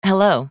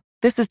Hello,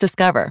 this is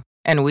Discover,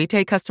 and we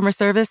take customer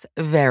service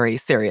very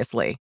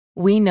seriously.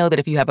 We know that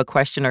if you have a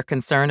question or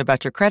concern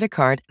about your credit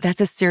card,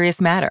 that's a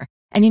serious matter,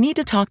 and you need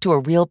to talk to a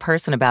real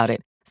person about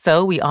it.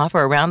 So we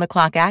offer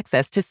around-the-clock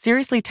access to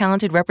seriously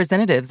talented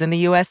representatives in the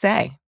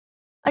USA.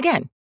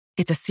 Again,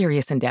 it's a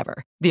serious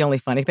endeavor. The only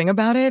funny thing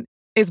about it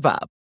is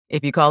Bob.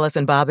 If you call us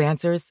and Bob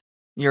answers,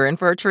 you're in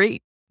for a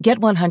treat. Get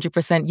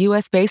 100%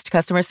 US-based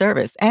customer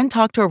service and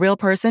talk to a real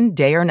person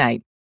day or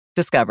night.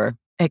 Discover.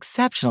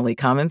 Exceptionally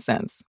common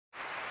sense.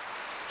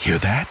 Hear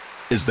that?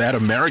 Is that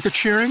America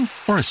cheering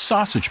or a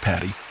sausage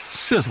patty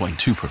sizzling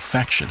to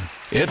perfection?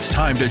 It's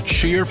time to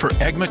cheer for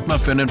Egg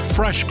McMuffin and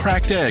fresh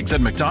cracked eggs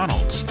at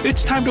McDonald's.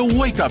 It's time to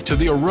wake up to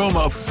the aroma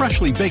of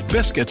freshly baked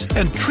biscuits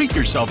and treat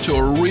yourself to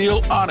a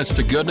real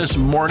honest-to-goodness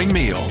morning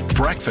meal.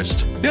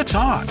 Breakfast. It's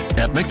on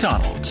at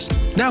McDonald's.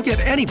 Now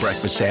get any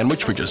breakfast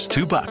sandwich for just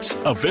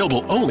 $2.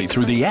 Available only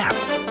through the app.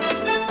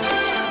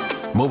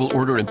 Mobile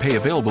order and pay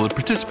available at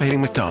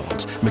participating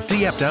McDonald's.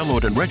 McD app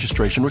download and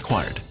registration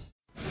required.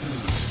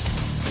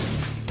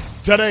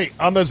 Today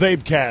on the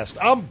CzabeCast,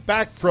 I'm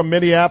back from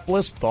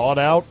Minneapolis, thawed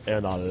out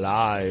and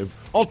alive.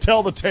 I'll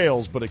tell the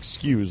tales, but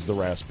excuse the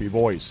raspy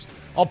voice.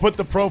 I'll put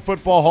the Pro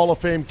Football Hall of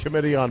Fame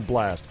committee on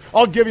blast.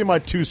 I'll give you my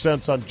 2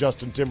 cents on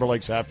Justin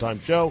Timberlake's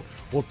halftime show.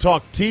 We'll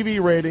talk TV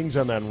ratings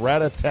and then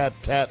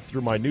rat-a-tat-tat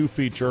through my new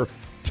feature,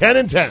 10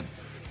 and 10.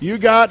 You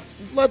got,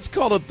 let's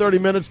call it 30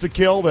 minutes to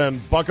kill,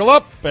 then buckle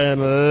up and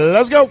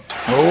let's go.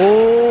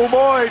 Oh,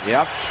 boy.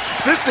 Yep.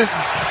 This is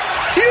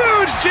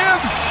huge, Jim.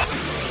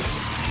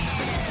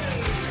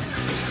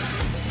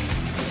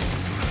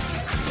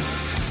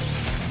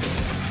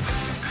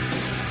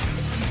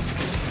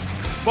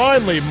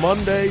 Finally,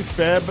 Monday,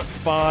 Feb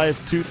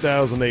 5,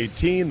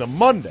 2018, the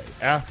Monday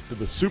after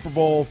the Super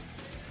Bowl,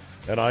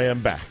 and I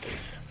am back.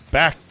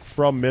 Back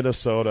from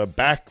Minnesota,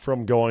 back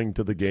from going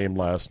to the game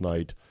last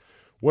night,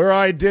 where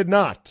I did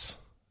not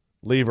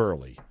leave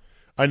early.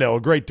 I know,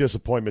 a great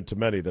disappointment to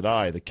many that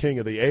I, the king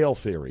of the ale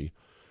theory,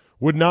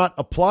 would not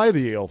apply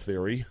the ale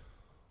theory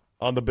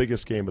on the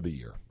biggest game of the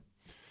year.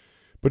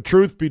 But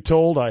truth be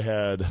told, I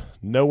had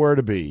nowhere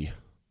to be,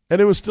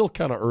 and it was still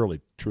kind of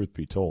early, truth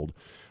be told.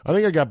 I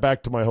think I got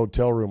back to my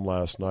hotel room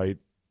last night,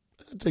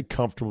 I'd say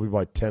comfortably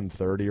by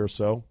 10:30 or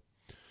so.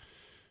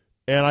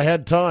 And I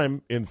had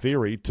time, in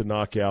theory, to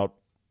knock out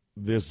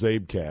this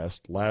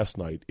CzabeCast last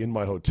night in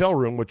my hotel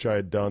room, which I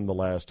had done the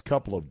last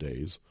couple of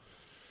days.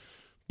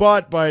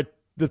 But by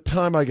the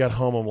time I got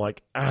home, I'm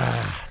like,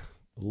 a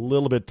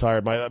little bit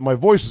tired. My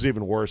voice is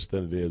even worse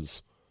than it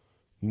is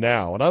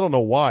now. And I don't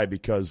know why,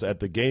 because at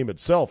the game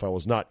itself, I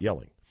was not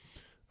yelling.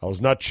 I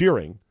was not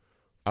cheering.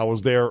 I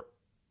was there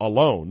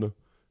alone.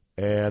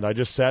 And I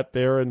just sat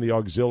there in the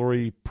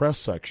auxiliary press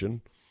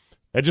section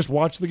and just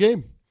watched the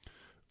game.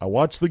 I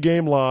watched the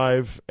game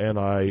live, and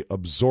I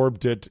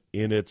absorbed it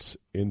in its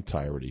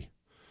entirety.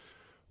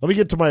 Let me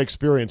get to my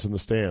experience in the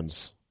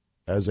stands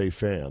as a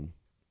fan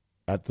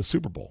at the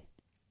Super Bowl.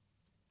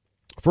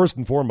 First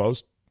and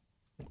foremost,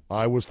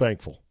 I was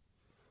thankful.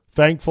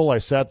 Thankful. I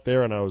sat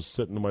there, and I was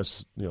sitting to my,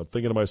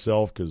 thinking to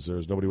myself, because there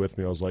was nobody with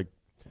me. I was like,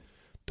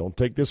 don't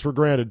take this for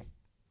granted.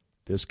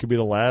 This could be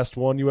the last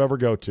one you ever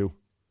go to.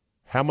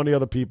 How many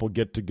other people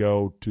get to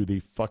go to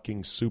the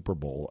fucking Super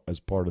Bowl as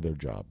part of their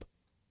job?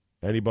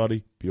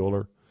 Anybody?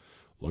 Bueller?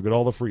 Look at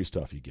all the free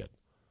stuff you get.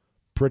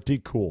 Pretty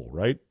cool,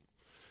 right?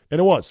 And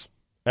it was.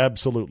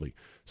 Absolutely.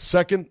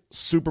 Second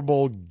Super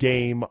Bowl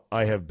game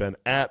I have been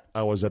at.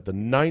 I was at the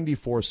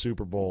 94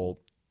 Super Bowl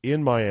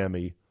in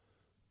Miami.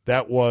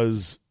 That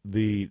was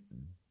the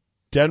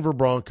Denver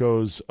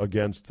Broncos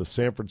against the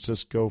San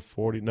Francisco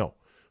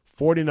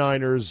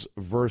 49ers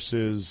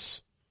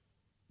versus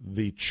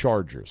the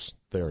Chargers.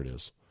 There it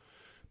is.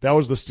 That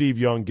was the Steve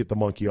Young get the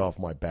monkey off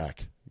my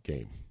back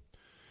game.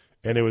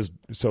 And it was,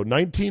 so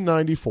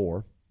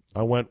 1994,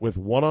 I went with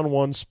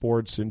One-on-One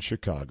Sports in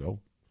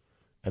Chicago,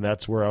 and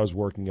that's where I was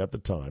working at the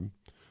time.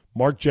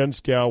 Mark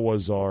Jenskow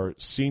was our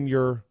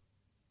senior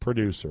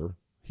producer.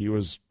 He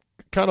was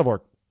kind of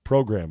our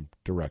program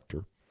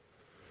director.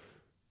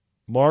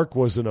 Mark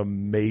was an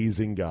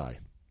amazing guy.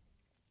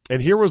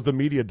 And here was the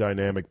media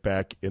dynamic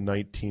back in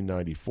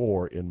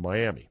 1994 in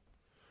Miami.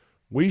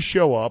 We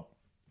show up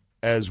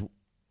as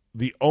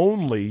the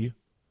only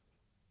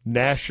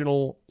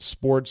national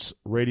sports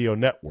radio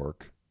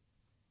network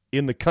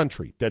in the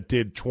country that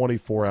did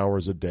 24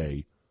 hours a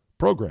day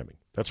programming.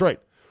 That's right.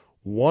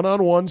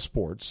 One-on-One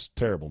Sports,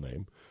 terrible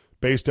name,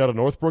 based out of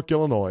Northbrook,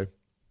 Illinois,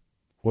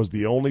 was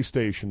the only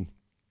station,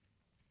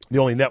 the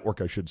only network,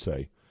 I should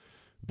say,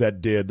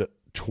 that did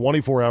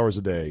 24 hours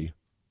a day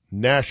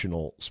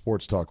national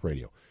sports talk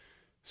radio.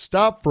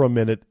 Stop for a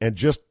minute and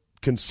just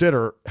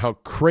consider how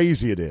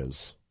crazy it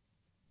is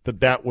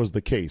that that was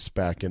the case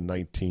back in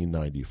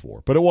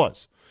 1994. But it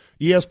was.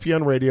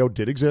 ESPN Radio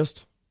did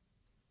exist,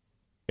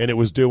 and it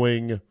was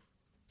doing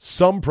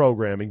some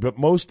programming, but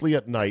mostly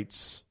at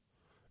nights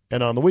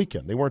and on the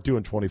weekend. They weren't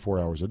doing 24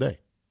 hours a day.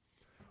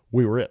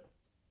 We were it.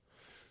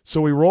 So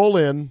we roll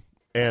in,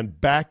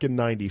 and back in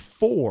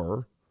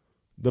 94,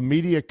 the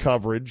media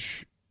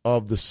coverage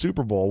of the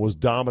Super Bowl was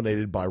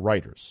dominated by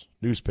writers,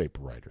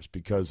 newspaper writers,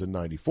 because in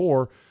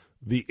 94,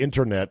 the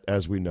internet,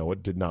 as we know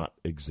it, did not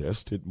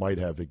exist. It might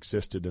have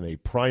existed in a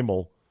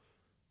primal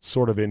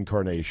sort of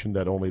incarnation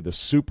that only the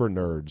super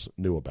nerds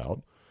knew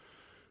about.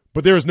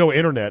 But there was no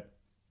internet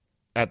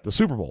at the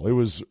Super Bowl. It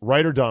was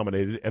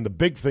writer-dominated, and the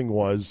big thing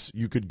was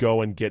you could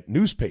go and get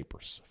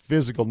newspapers,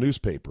 physical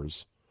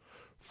newspapers,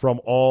 from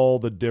all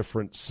the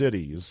different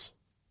cities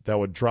that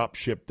would drop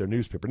ship their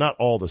newspaper. Not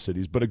all the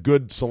cities, but a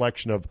good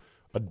selection of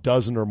a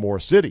dozen or more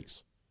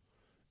cities.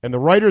 And the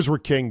writers were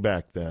king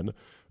back then.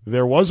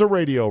 There was a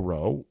Radio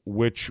Row,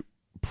 which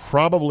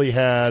probably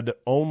had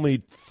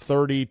only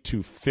 30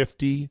 to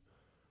 50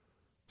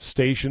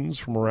 stations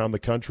from around the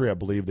country. I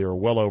believe there were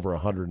well over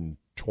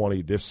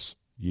 120 this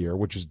year,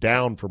 which is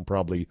down from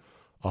probably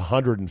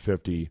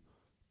 150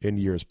 in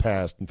years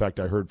past. In fact,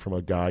 I heard from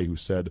a guy who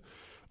said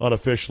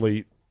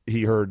unofficially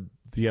he heard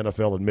the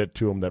NFL admit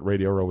to him that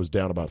Radio Row was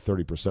down about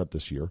 30%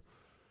 this year.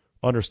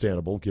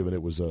 Understandable, given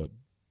it was a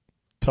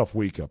tough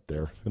week up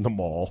there in the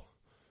mall,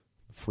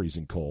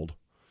 freezing cold.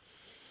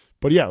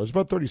 But yeah, it was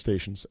about 30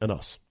 stations and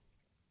us.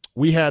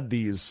 We had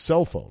these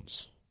cell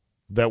phones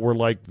that were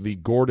like the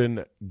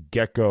Gordon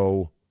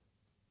Gekko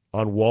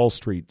on Wall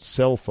Street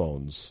cell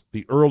phones,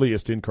 the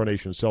earliest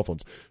incarnation of cell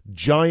phones,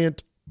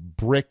 giant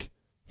brick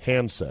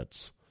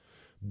handsets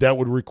that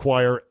would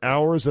require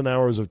hours and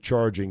hours of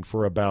charging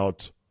for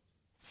about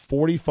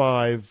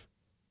 45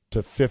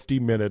 to 50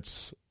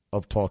 minutes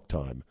of talk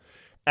time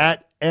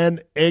at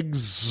an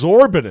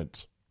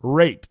exorbitant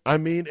rate. I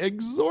mean,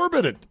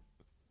 exorbitant.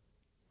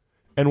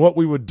 And what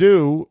we would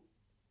do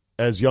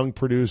as young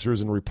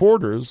producers and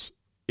reporters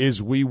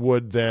is we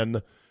would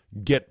then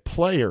get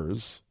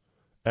players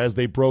as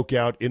they broke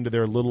out into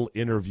their little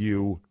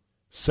interview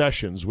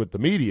sessions with the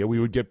media. We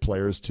would get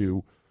players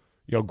to,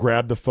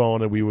 grab the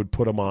phone and we would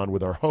put them on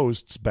with our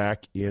hosts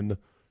back in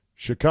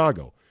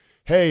Chicago.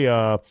 Hey,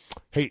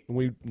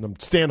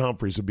 Stan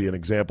Humphries would be an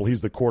example.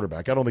 He's the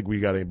quarterback. I don't think we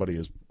got anybody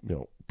as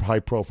high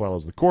profile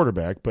as the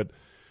quarterback, but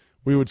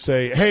we would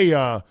say, hey,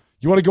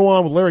 you want to go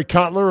on with Larry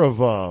Kotler of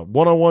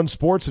 101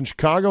 Sports in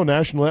Chicago,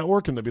 National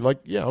Network? And they'd be like,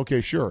 yeah, okay,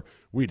 sure.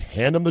 We'd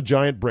hand them the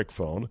giant brick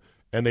phone,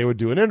 and they would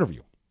do an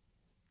interview.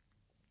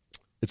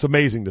 It's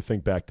amazing to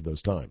think back to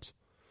those times.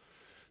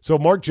 So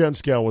Mark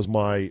Jenskow was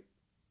my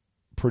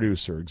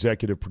producer,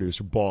 executive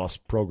producer, boss,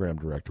 program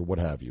director, what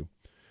have you.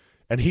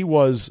 And he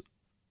was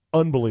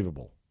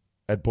unbelievable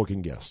at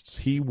booking guests.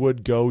 He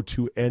would go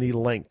to any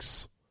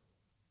lengths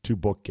to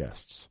book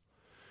guests.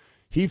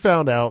 He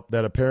found out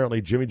that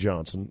apparently Jimmy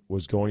Johnson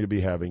was going to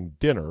be having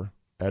dinner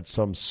at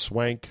some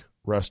swank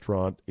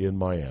restaurant in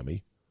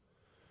Miami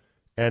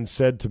and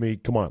said to me,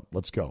 come on,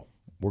 let's go.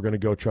 We're going to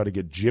go try to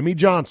get Jimmy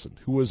Johnson,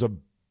 who was a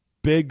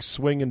big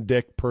swinging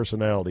dick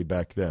personality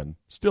back then,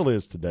 still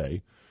is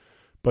today.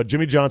 But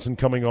Jimmy Johnson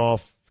coming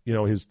off,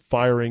 his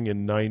firing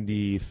in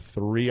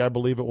 93, I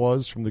believe it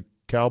was, from the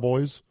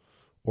Cowboys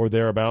or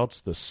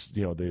thereabouts,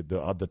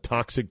 the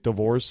toxic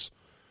divorce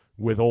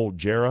with old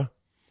Jera.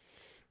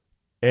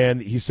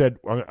 And he said,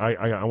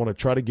 I want to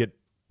try to get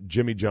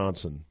Jimmy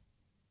Johnson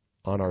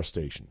on our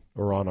station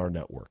or on our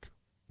network.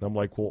 And I'm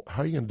like, well,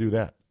 how are you going to do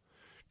that?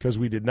 Because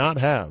we did not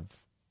have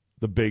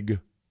the big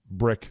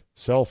brick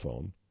cell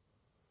phone.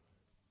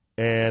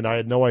 And I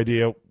had no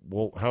idea,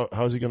 well,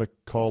 how's he going to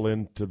call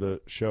in to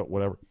the show,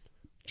 whatever.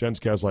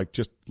 Jenskow's like,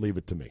 just leave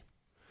it to me.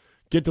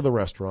 Get to the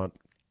restaurant.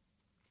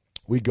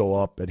 We go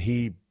up, and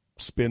he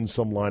spins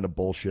some line of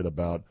bullshit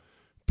about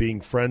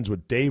being friends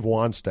with Dave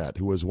Wannstedt,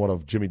 who was one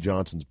of Jimmy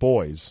Johnson's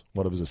boys,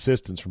 one of his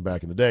assistants from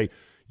back in the day.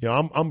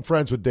 I'm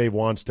friends with Dave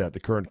Wannstedt, the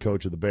current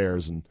coach of the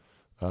Bears, and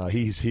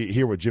he's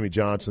here with Jimmy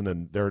Johnson,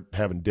 and they're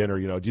having dinner.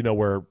 Do you know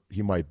where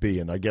he might be?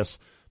 And I guess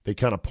they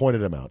kind of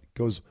pointed him out. He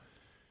goes,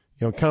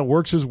 kind of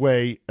works his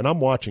way, and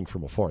I'm watching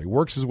from afar. He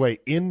works his way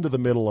into the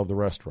middle of the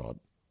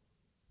restaurant.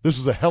 This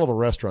was a hell of a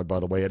restaurant, by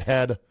the way. It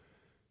had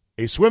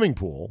a swimming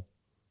pool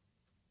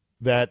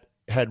that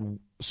had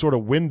sort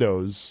of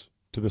windows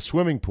to the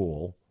swimming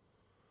pool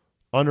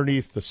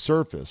underneath the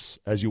surface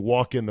as you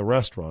walk in the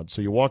restaurant.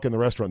 So you walk in the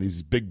restaurant,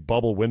 these big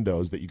bubble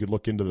windows that you could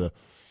look into the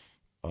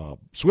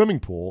swimming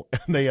pool,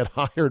 and they had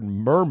hired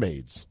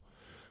mermaids,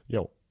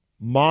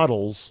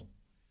 models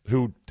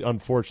who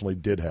unfortunately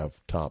did have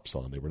tops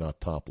on. They were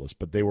not topless,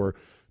 but they were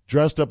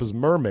dressed up as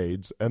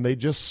mermaids, and they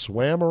just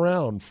swam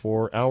around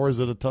for hours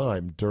at a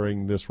time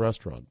during this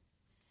restaurant.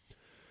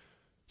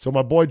 So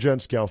my boy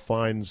Jenskow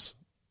finds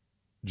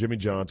Jimmy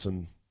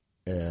Johnson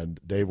and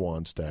Dave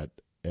Wannstedt,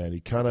 and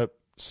he kind of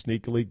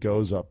sneakily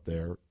goes up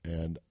there,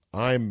 and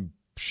I'm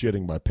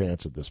shitting my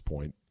pants at this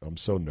point. I'm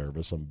so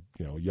nervous. I'm,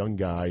 a young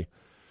guy.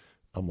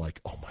 I'm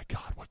like, oh my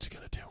God, what's he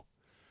going to do?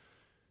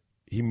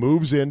 He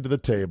moves into the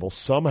table,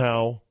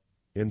 somehow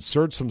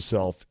inserts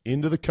himself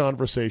into the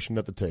conversation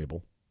at the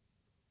table.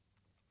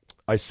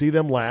 I see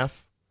them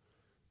laugh,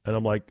 and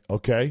I'm like,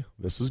 okay,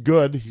 this is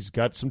good. He's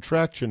got some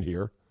traction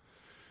here.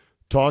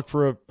 Talk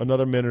for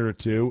another minute or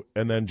two,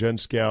 and then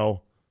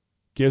Jenskow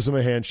gives him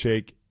a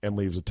handshake and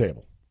leaves the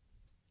table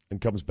and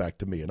comes back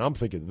to me. And I'm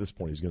thinking at this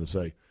point he's going to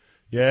say,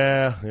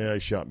 yeah, he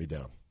shot me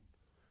down.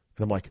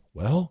 And I'm like,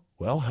 well,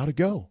 how'd it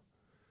go?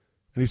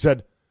 And he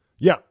said,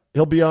 yeah,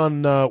 he'll be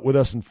on with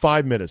us in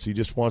 5 minutes. He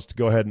just wants to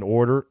go ahead and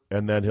order,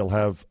 and then he'll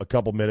have a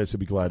couple minutes. He'll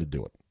be glad to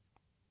do it.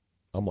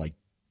 I'm like,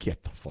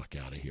 get the fuck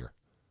out of here.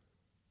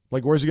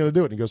 Like, where's he going to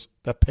do it? And he goes,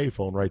 that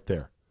payphone right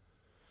there.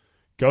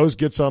 Goes,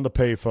 gets on the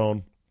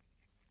payphone,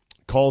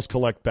 calls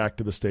collect back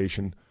to the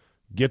station,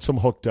 gets him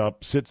hooked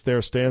up, sits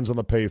there, stands on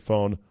the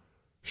payphone.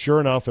 Sure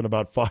enough, in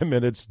about 5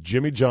 minutes,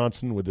 Jimmy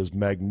Johnson, with his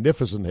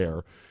magnificent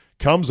hair,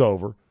 comes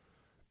over,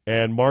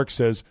 and Mark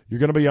says, you're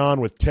going to be on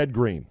with Ted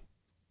Green.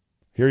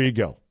 Here you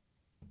go.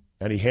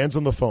 And he hands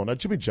him the phone. Now,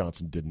 Jimmy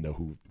Johnson didn't know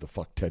who the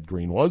fuck Ted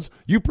Green was.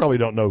 You probably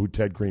don't know who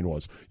Ted Green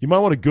was. You might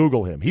want to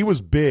Google him. He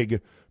was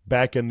big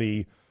back in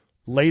the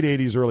late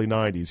 80s, early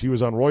 90s. He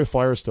was on Roy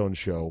Firestone's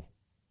show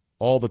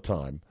all the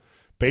time.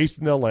 Based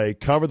in L.A.,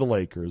 covered the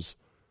Lakers.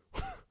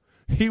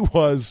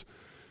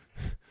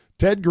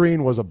 Ted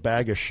Green was a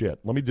bag of shit.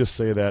 Let me just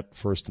say that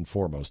first and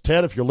foremost.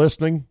 Ted, if you're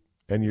listening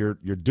and you're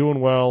doing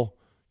well,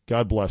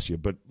 God bless you.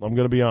 But I'm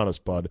going to be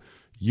honest, bud.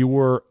 You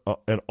were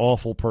an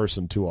awful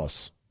person to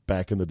us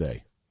back in the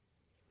day.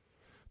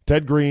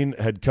 Ted Green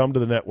had come to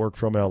the network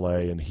from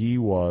L.A., and he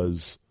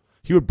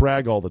would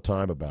brag all the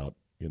time about,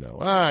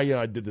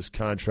 I did this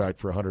contract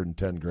for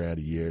 $110,000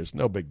 a year. It's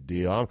no big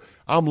deal.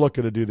 I'm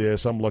looking to do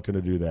this. I'm looking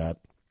to do that.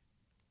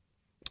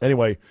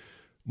 Anyway,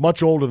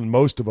 much older than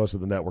most of us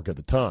at the network at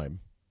the time.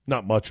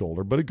 Not much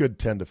older, but a good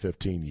 10 to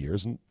 15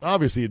 years. And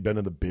obviously he'd been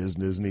in the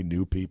business and he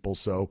knew people,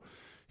 so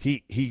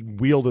he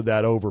wielded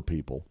that over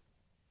people,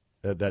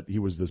 that he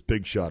was this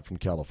big shot from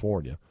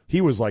California.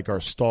 He was like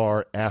our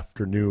star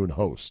afternoon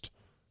host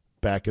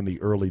back in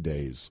the early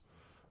days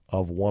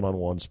of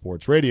one-on-one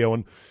sports radio.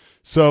 And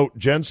so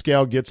Jen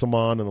Scow gets him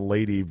on in the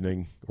late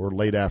evening, or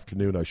late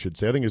afternoon, I should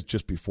say. I think it was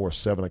just before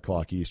 7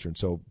 o'clock Eastern,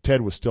 so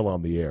Ted was still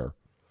on the air.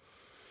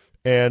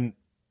 And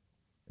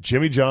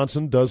Jimmy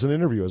Johnson does an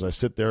interview as I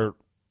sit there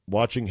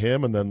watching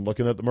him and then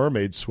looking at the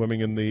mermaids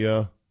swimming in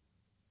the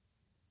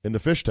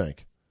fish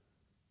tank.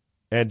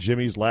 And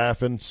Jimmy's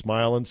laughing,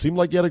 smiling. Seemed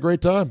like he had a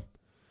great time.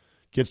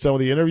 Gets done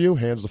with the interview,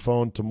 hands the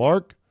phone to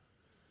Mark.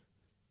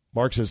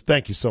 Mark says,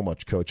 thank you so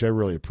much, Coach. I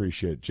really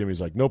appreciate it.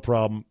 Jimmy's like, no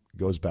problem.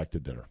 Goes back to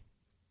dinner.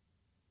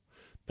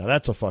 Now,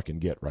 that's a fucking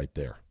get right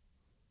there.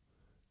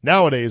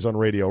 Nowadays on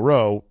Radio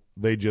Row,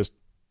 they just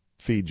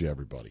feed you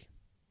everybody.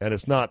 And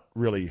it's not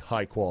really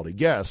high-quality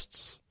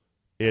guests.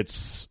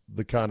 It's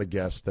the kind of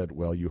guests that,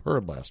 well, you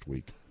heard last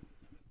week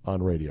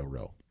on Radio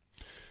Row.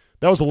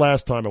 That was the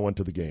last time I went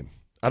to the game.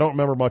 I don't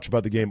remember much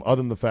about the game other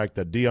than the fact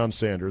that Deion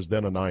Sanders,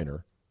 then a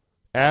Niner,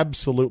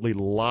 absolutely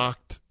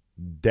locked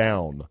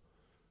down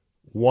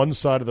one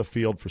side of the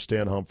field for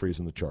Stan Humphries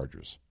and the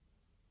Chargers.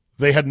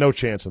 They had no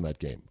chance in that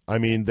game. I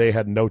mean, they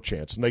had no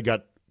chance, and they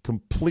got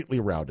completely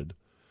routed.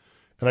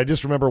 And I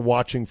just remember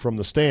watching from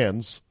the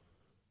stands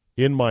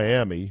in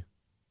Miami.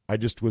 I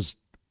just was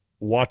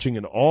watching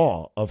in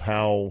awe of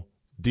how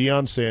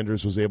Deion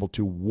Sanders was able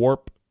to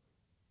warp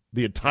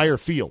the entire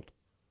field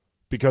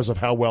because of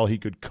how well he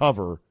could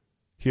cover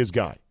his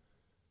guy.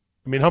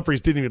 I mean,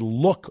 Humphries didn't even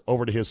look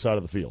over to his side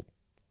of the field.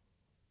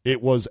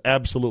 It was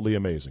absolutely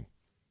amazing.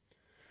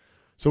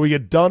 So we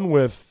get done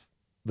with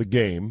the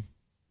game,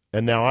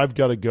 and now I've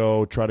got to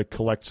go try to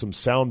collect some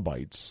sound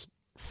bites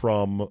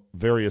from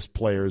various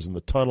players in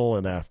the tunnel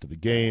and after the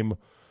game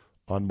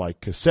on my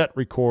cassette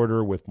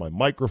recorder with my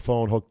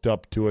microphone hooked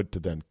up to it to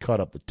then cut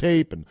up the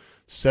tape and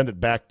send it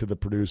back to the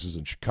producers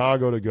in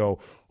Chicago to go,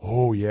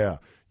 oh, yeah,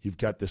 you've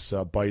got this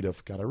bite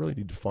of, God, I really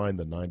need to find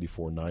the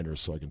 94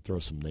 Niners so I can throw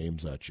some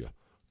names at you.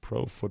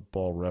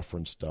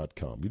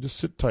 ProFootballReference.com. You just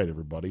sit tight,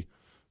 everybody.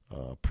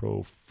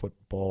 Pro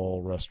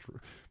Football Restaurant.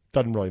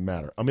 Doesn't really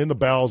matter. I'm in the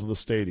bowels of the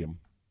stadium,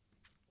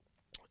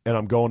 and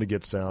I'm going to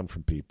get sound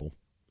from people.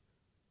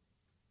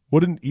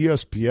 Wouldn't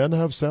ESPN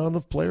have sound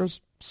of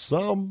players?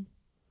 Some.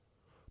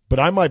 But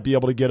I might be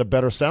able to get a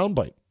better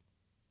soundbite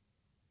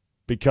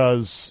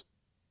because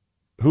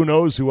who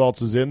knows who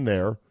else is in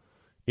there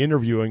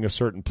interviewing a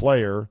certain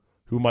player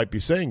who might be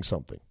saying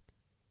something.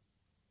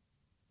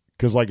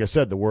 Because, like I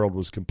said, the world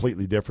was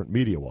completely different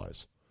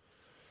media-wise.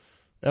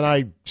 And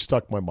I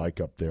stuck my mic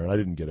up there, and I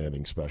didn't get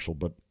anything special,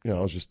 but, I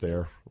was just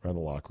there around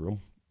the locker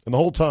room. And the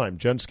whole time,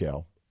 Jen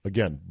Scow,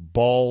 again,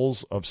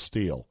 balls of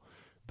steel.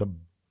 The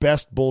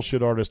best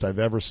bullshit artist I've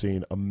ever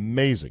seen.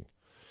 Amazing.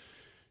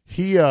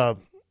 He's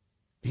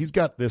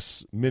got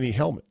this mini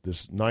helmet,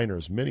 this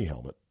Niners mini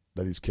helmet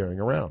that he's carrying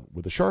around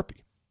with a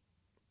Sharpie.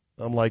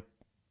 I'm like,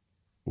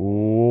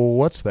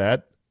 what's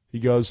that? He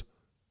goes,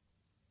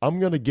 I'm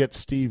going to get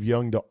Steve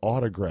Young to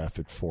autograph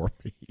it for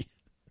me.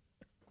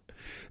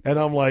 And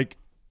I'm like,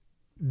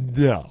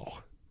 no.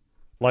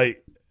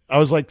 Like, I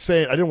was like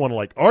saying, I didn't want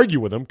to argue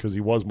with him because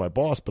he was my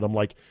boss, but I'm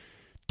like,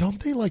 don't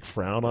they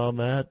frown on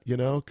that,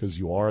 because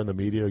you are in the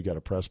media, you got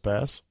a press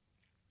pass?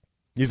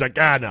 He's like,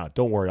 no,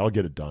 don't worry, I'll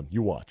get it done.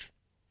 You watch.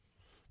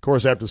 Of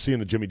course, after seeing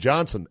the Jimmy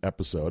Johnson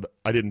episode,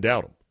 I didn't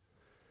doubt him.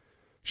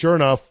 Sure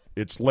enough,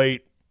 it's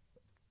late.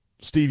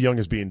 Steve Young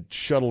is being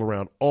shuttled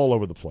around all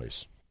over the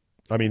place.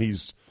 I mean,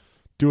 he's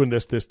doing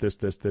this.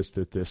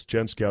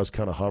 Jen Scou's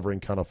kind of hovering,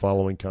 kind of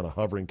following, kind of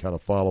hovering, kind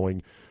of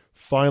following.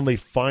 Finally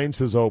finds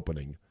his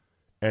opening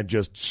and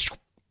just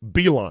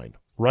beeline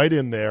right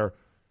in there.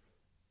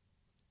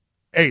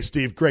 Hey,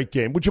 Steve, great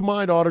game. Would you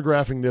mind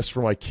autographing this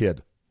for my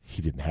kid?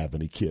 He didn't have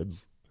any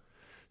kids.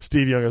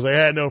 Steve Young was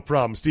like, no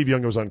problem. Steve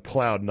Young was on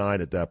cloud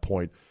 9 at that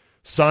point.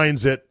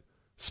 Signs it,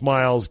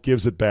 smiles,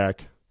 gives it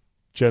back.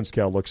 Jen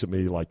Scow looks at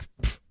me like,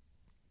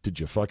 did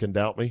you fucking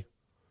doubt me?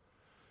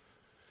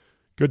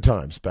 Good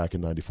times back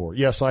in 94.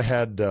 Yes, I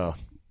had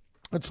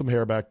some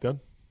hair back then.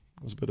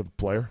 I was a bit of a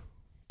player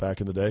back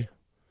in the day.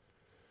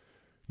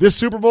 This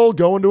Super Bowl,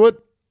 going to it,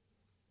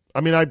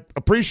 I mean, I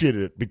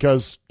appreciated it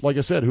because, like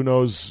I said, who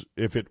knows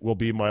if it will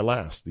be my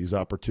last. These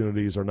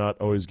opportunities are not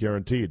always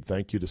guaranteed.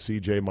 Thank you to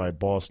CJ, my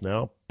boss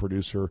now,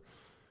 producer,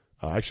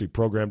 actually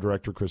program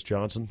director Chris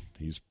Johnson.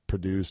 He's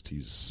produced,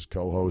 he's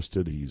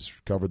co-hosted, he's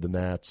covered the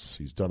Nats.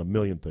 He's done a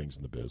million things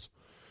in the biz.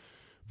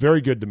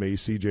 Very good to me.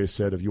 CJ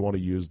said, if you want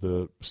to use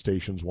the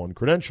station's one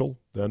credential,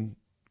 then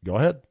go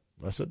ahead.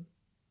 I said,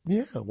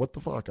 yeah, what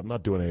the fuck? I'm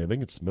not doing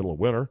anything. It's the middle of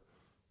winter.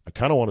 I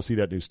kind of want to see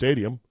that new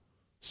stadium,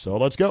 so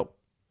let's go.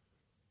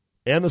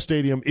 And the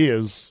stadium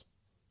is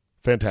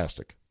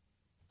fantastic.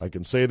 I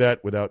can say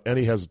that without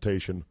any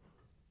hesitation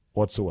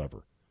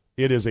whatsoever.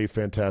 It is a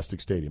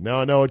fantastic stadium. Now,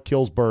 I know it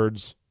kills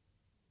birds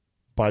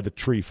by the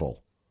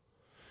treeful.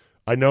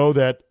 I know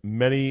that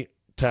many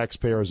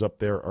taxpayers up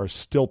there are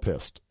still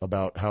pissed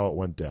about how it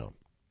went down.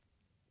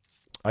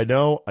 I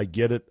know, I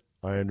get it,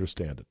 I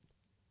understand it.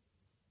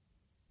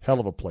 Hell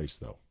of a place,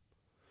 though.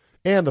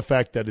 And the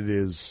fact that it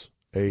is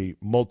a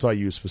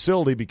multi-use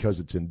facility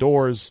because it's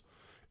indoors,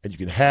 and you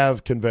can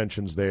have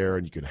conventions there,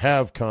 and you can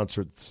have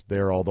concerts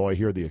there, although I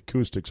hear the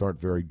acoustics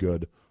aren't very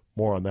good.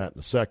 More on that in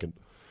a second.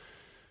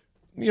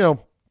 You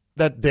know,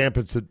 that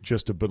dampens it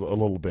just a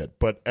little bit.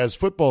 But as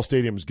football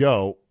stadiums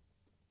go,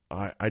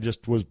 I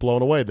just was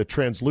blown away. The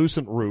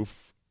translucent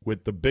roof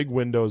with the big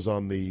windows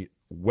on the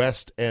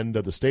west end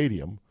of the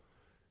stadium,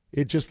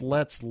 it just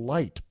lets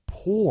light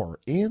pour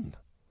in.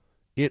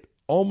 It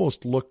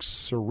almost looks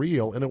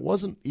surreal, and it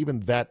wasn't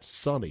even that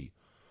sunny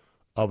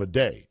of a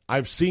day.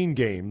 I've seen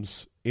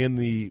games in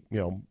the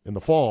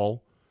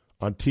fall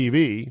on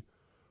TV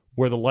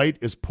where the light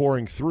is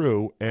pouring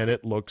through and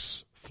it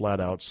looks flat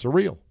out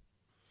surreal.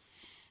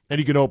 And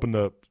you can open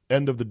the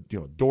end of the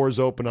doors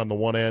open on the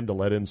one end to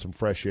let in some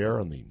fresh air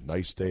on the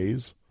nice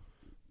days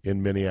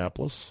in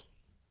Minneapolis.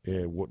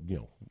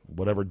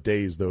 Whatever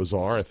days those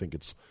are. I think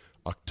it's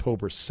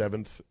October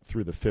 7th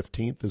through the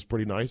 15th is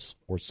pretty nice,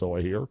 or so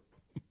I hear.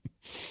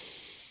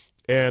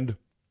 And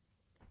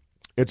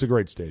it's a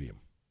great stadium.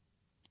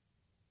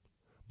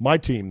 My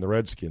team, the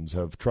Redskins,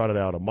 have trotted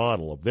out a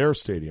model of their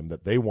stadium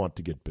that they want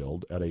to get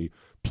built at a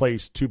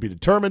place to be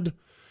determined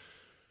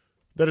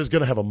that is going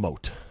to have a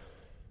moat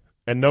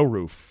and no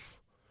roof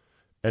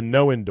and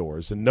no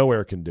indoors and no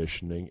air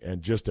conditioning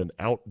and just an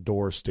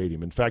outdoor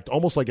stadium. In fact,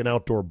 almost like an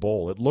outdoor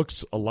bowl. It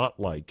looks a lot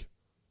like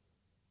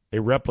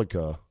a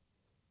replica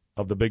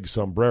of the Big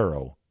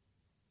Sombrero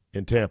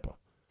in Tampa.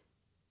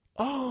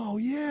 Oh,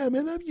 yeah,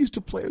 man, that used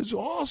to play. It was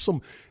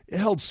awesome. It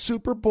held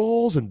Super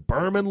Bowls, and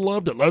Berman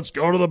loved it. Let's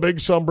go to the Big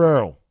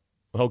Sombrero.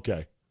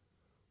 Okay.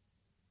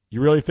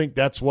 You really think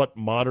that's what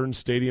modern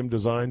stadium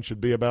design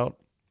should be about?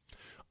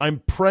 I'm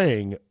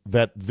praying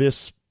that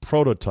this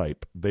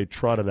prototype they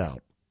trotted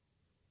out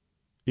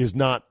is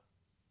not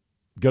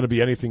going to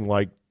be anything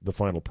like the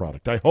final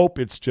product. I hope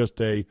it's just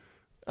we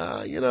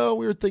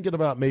were thinking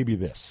about maybe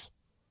this.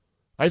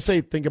 I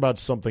say think about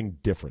something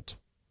different.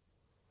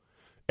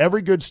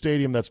 Every good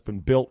stadium that's been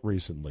built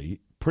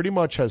recently pretty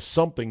much has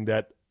something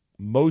that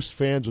most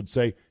fans would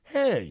say,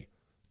 hey,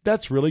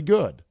 that's really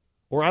good,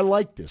 or I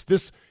like this.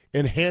 This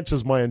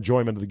enhances my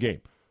enjoyment of the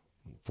game.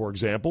 For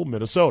example,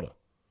 Minnesota.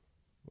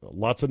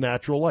 Lots of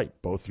natural light,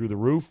 both through the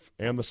roof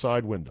and the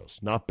side windows.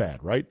 Not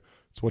bad, right?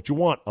 It's what you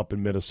want up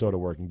in Minnesota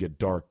where it can get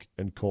dark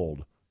and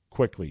cold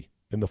quickly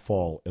in the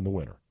fall and the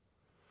winter.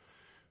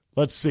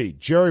 Let's see.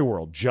 Jerry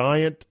World,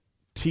 giant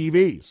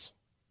TVs.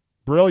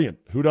 Brilliant.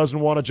 Who doesn't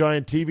want a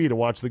giant TV to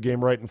watch the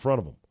game right in front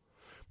of them?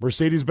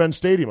 Mercedes-Benz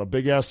Stadium, a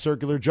big-ass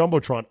circular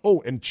Jumbotron.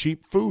 Oh, and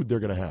cheap food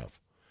they're going to have.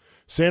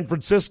 San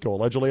Francisco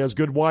allegedly has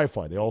good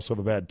Wi-Fi. They also have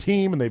a bad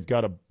team, and they've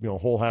got a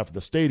whole half of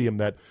the stadium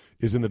that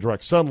is in the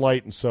direct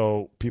sunlight, and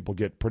so people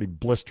get pretty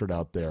blistered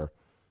out there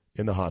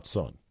in the hot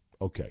sun.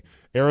 Okay.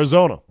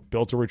 Arizona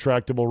built a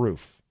retractable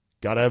roof.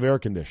 Got to have air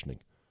conditioning.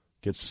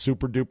 Gets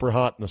super-duper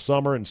hot in the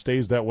summer and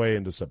stays that way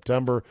into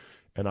September.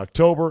 And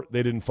October,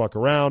 they didn't fuck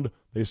around.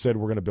 They said,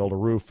 we're going to build a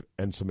roof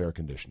and some air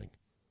conditioning.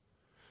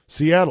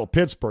 Seattle,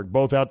 Pittsburgh,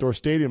 both outdoor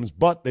stadiums,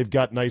 but they've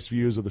got nice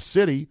views of the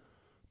city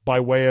by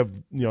way of,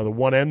 the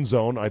one end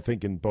zone, I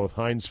think in both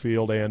Heinz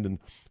Field and in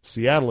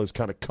Seattle is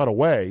kind of cut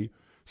away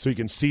so you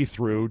can see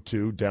through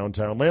to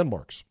downtown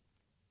landmarks.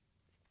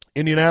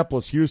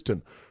 Indianapolis,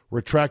 Houston,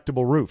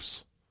 retractable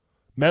roofs.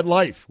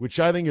 MetLife, which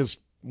I think is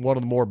one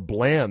of the more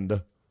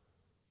bland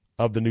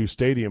of the new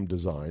stadium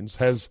designs,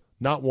 has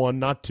not one,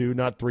 not two,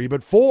 not three,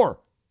 but 4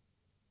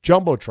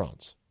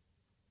 Jumbotrons.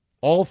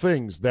 All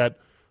things that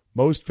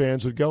most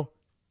fans would go,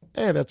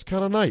 Hey, that's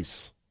kind of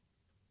nice.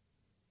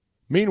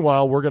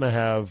 Meanwhile, we're going to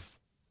have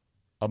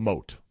a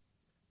moat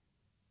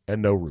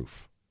and no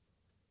roof.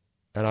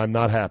 And I'm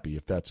not happy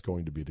if that's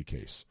going to be the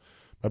case.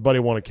 My buddy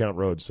One Account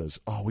Road says,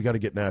 we got to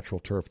get natural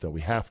turf, though.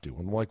 We have to.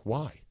 And I'm like,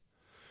 why?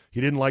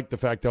 He didn't like the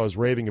fact I was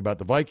raving about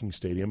the Viking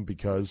Stadium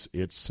because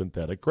it's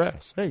synthetic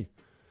grass. Hey,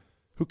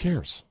 who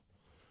cares?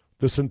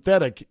 The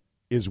synthetic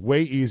is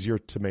way easier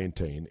to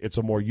maintain. It's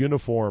a more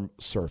uniform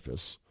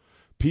surface.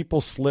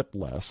 People slip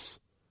less.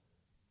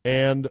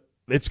 And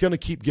it's going to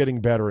keep getting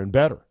better and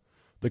better.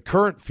 The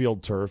current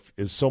field turf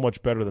is so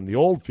much better than the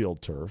old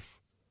field turf.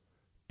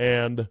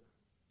 And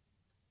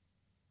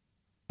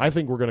I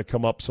think we're going to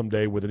come up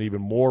someday with an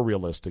even more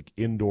realistic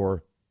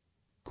indoor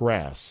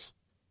grass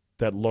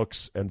that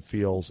looks and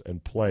feels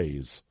and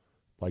plays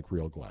like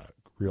real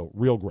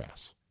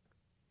grass.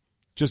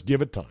 Just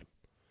give it time.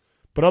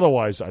 But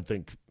otherwise, I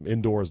think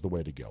indoor is the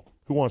way to go.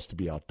 Who wants to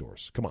be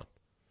outdoors? Come on.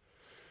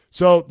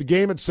 So the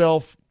game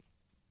itself,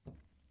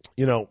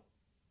 the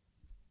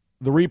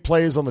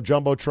replays on the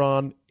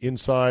Jumbotron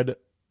inside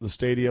the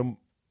stadium,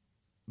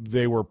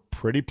 they were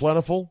pretty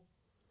plentiful,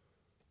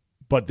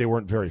 but they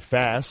weren't very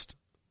fast.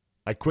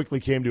 I quickly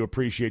came to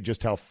appreciate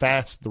just how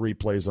fast the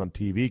replays on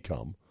TV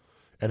come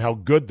and how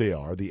good they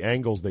are, the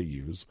angles they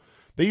use.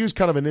 They use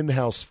kind of an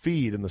in-house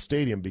feed in the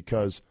stadium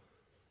because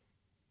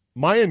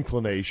my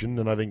inclination,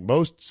 and I think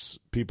most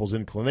people's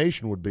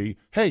inclination would be,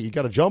 hey, you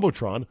got a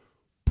Jumbotron,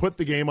 put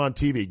the game on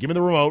TV. Give me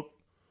the remote.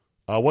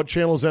 What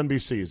channel is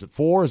NBC? Is it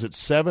 4? Is it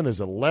 7?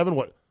 Is it 11?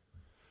 What?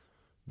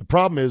 The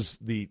problem is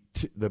the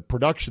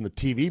production, the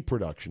TV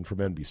production from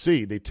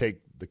NBC, they take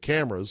the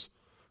cameras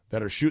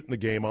that are shooting the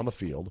game on the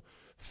field,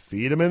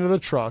 feed them into the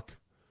truck,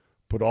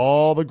 put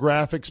all the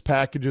graphics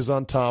packages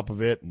on top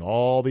of it and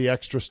all the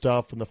extra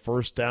stuff and the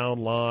first down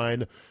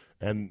line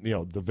and,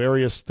 the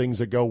various things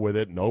that go with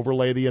it and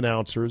overlay the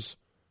announcers,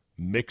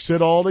 mix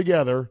it all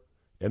together,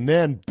 and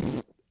then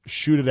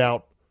shoot it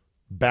out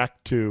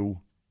back to,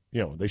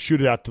 they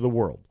shoot it out to the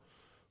world.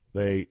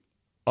 They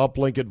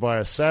uplink it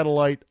via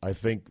satellite. I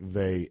think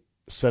they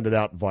send it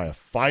out via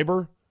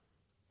fiber.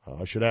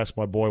 I should ask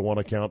my boy One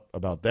Account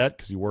about that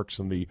because he works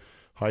in the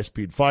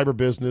high-speed fiber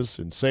business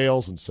in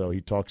sales, and so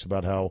he talks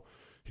about how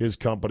his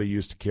company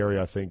used to carry,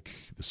 I think,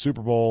 the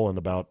Super Bowl and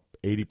about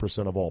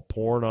 80% of all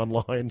porn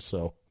online,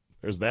 so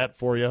there's that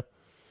for you.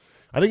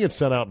 I think it's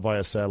sent out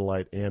via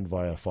satellite and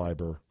via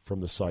fiber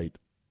from the site,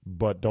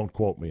 but don't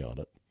quote me on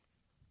it.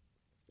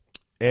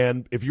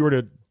 And if you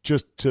were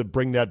to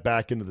bring that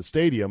back into the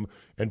stadium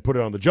and put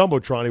it on the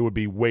Jumbotron, it would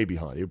be way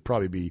behind. It would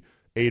probably be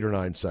 8 or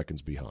 9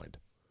 seconds behind.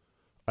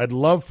 I'd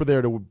love for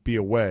there to be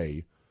a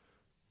way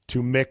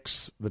to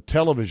mix the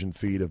television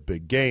feed of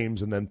big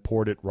games and then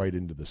port it right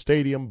into the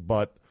stadium,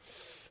 but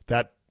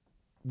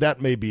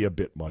that may be a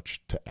bit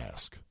much to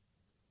ask.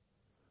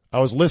 I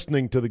was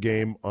listening to the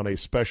game on a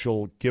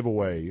special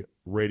giveaway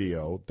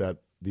radio that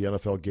the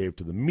NFL gave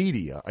to the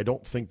media. I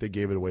don't think they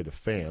gave it away to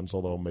fans,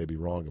 although I may be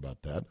wrong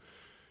about that.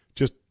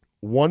 Just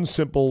one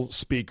simple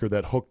speaker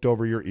that hooked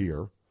over your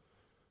ear,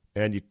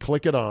 and you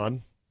click it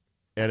on,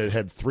 and it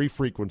had 3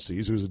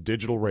 frequencies. It was a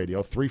digital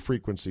radio, 3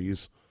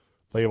 frequencies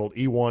labeled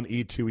E1,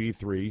 E2,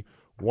 E3.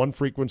 One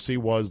frequency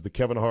was the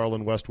Kevin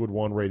Harlan Westwood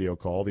One radio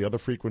call. The other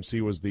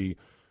frequency was the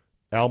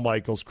Al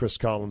Michaels, Chris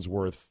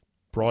Collinsworth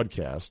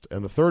broadcast.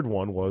 And the third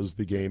one was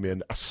the game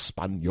in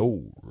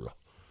Espanol.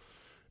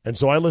 And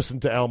so I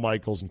listened to Al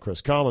Michaels and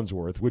Chris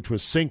Collinsworth, which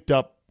was synced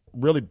up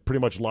really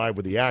pretty much live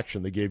with the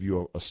action. They gave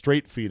you a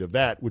straight feed of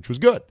that, which was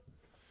good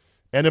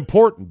and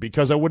important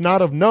because I would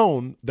not have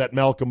known that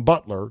Malcolm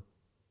Butler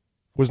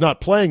was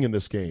not playing in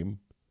this game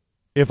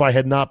if I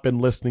had not been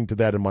listening to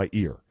that in my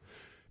ear.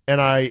 And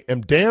I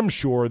am damn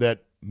sure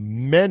that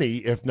many,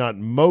 if not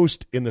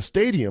most, in the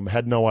stadium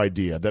had no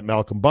idea that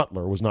Malcolm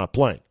Butler was not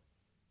playing.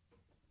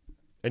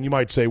 And you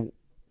might say,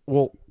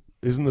 well,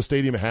 isn't the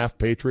stadium half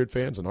Patriot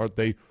fans, and aren't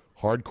they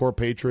hardcore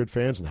Patriot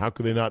fans, and how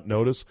could they not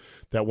notice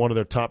that one of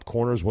their top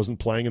corners wasn't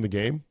playing in the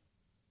game?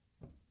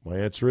 My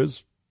answer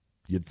is,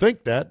 you'd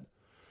think that.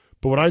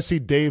 But when I see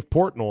Dave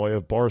Portnoy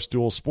of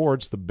Barstool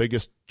Sports, the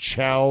biggest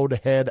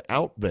chowed head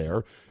out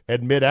there,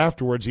 admit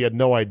afterwards he had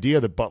no idea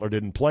that Butler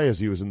didn't play as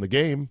he was in the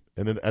game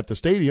and then at the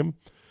stadium,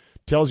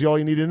 tells you all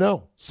you need to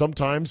know.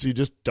 Sometimes you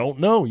just don't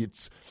know.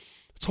 It's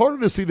harder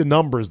to see the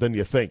numbers than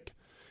you think.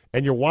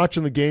 And you're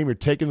watching the game, you're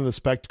taking in the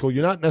spectacle.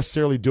 You're not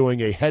necessarily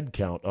doing a head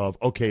count of,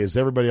 okay, is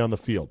everybody on the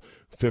field?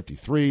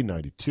 53,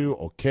 92,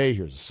 okay,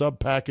 here's a sub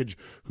package.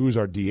 Who's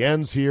our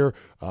DNs here?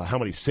 How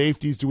many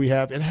safeties do we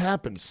have? It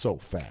happens so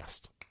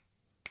fast.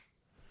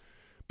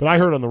 But I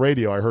heard on the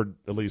radio, I heard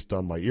at least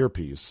on my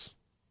earpiece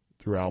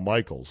through Al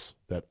Michaels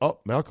that,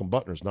 Malcolm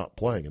Butler's not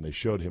playing, and they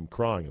showed him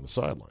crying on the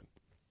sideline.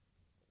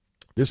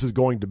 This is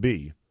going to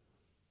be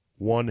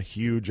one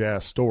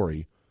huge-ass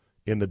story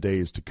in the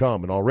days to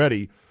come. And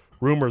already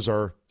rumors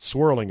are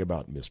swirling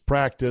about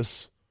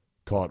mispractice,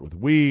 caught with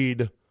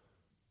weed,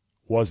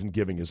 wasn't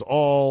giving his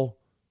all,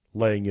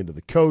 laying into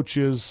the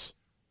coaches,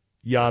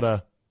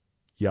 yada,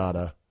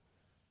 yada,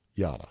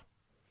 yada.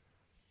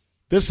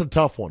 This is a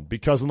tough one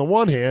because on the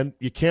one hand,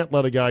 you can't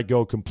let a guy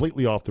go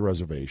completely off the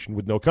reservation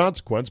with no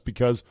consequence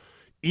because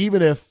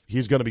even if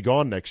he's going to be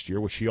gone next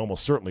year, which he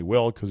almost certainly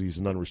will because he's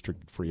an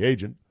unrestricted free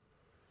agent,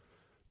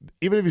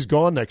 even if he's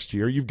gone next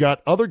year, you've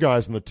got other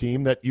guys on the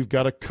team that you've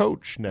got to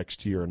coach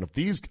next year. And if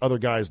these other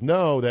guys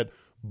know that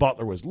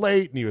Butler was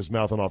late and he was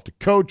mouthing off to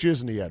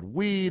coaches and he had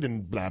weed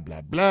and blah,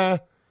 blah, blah,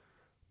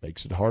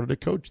 makes it harder to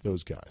coach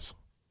those guys.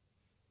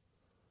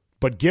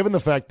 But given the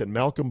fact that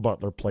Malcolm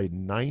Butler played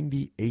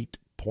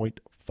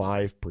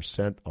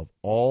 98.5% of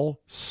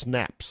all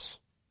snaps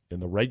in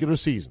the regular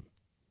season,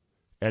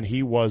 and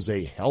he was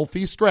a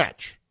healthy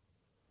scratch,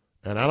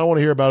 and I don't want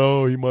to hear about,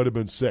 oh, he might have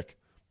been sick.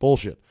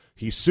 Bullshit.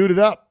 He suited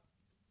up.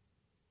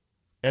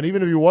 And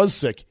even if he was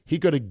sick, he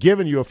could have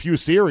given you a few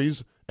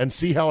series and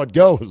see how it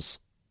goes.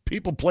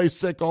 People play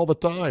sick all the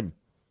time.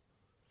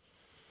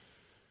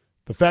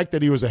 The fact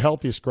that he was a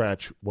healthy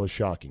scratch was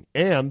shocking.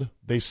 And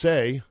they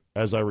say,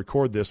 as I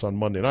record this on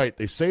Monday night,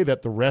 they say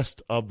that the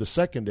rest of the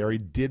secondary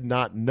did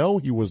not know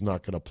he was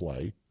not going to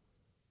play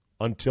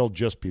until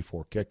just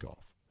before kickoff,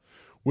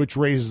 which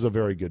raises a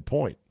very good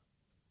point.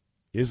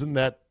 Isn't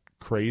that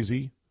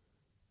crazy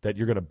that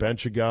you're going to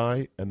bench a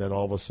guy and then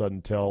all of a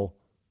sudden tell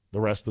the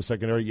rest of the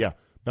secondary, yeah,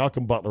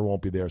 Malcolm Butler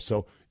won't be there.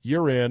 So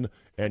you're in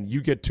and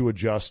you get to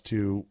adjust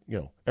to,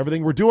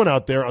 everything we're doing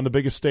out there on the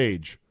biggest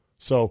stage.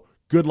 So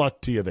good luck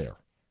to you there.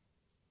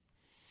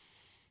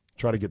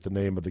 Try to get the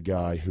name of the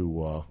guy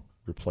who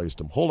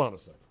replaced him. Hold on a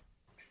second.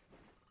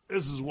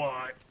 This is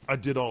why I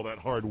did all that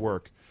hard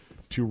work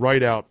to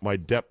write out my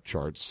depth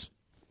charts,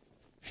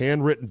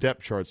 handwritten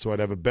depth charts, so I'd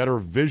have a better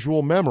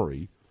visual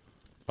memory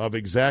of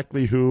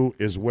exactly who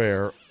is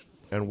where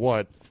and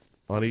what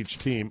on each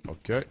team.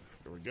 Okay,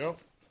 here we go.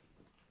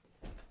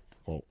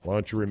 Well, why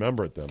don't you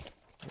remember it then?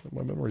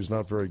 My memory's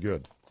not very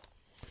good.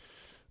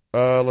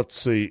 Let's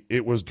see.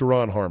 It was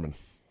Duron Harmon.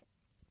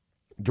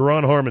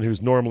 Duron Harmon,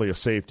 who's normally a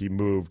safety,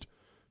 moved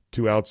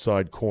to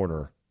outside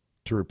corner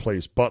to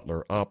replace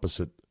Butler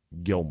opposite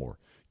Gilmore.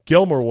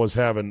 Gilmore was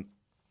having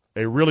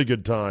a really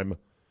good time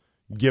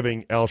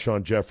giving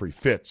Alshon Jeffrey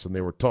fits, and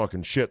they were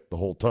talking shit the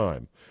whole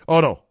time.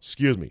 Oh, no,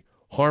 excuse me.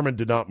 Harmon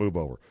did not move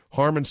over.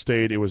 Harmon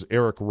stayed. It was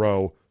Eric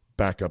Rowe,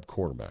 backup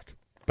quarterback.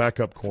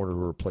 Backup corner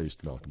who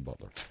replaced Malcolm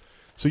Butler.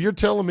 So you're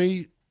telling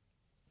me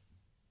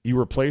you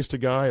replaced a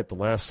guy at the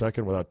last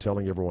second without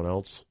telling everyone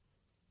else?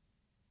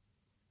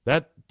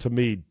 That, to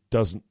me,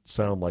 doesn't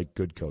sound like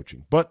good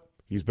coaching. But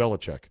he's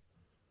Belichick.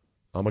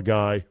 I'm a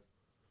guy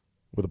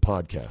with a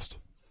podcast.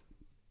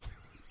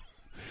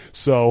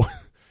 So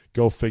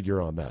go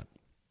figure on that.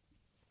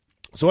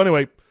 So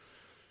anyway,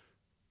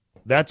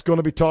 that's going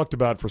to be talked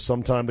about for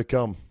some time to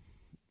come.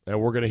 And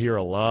we're going to hear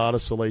a lot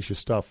of salacious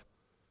stuff.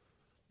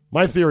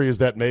 My theory is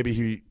that maybe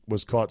he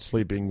was caught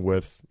sleeping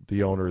with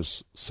the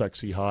owner's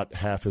sexy, hot,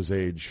 half his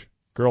age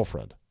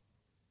girlfriend.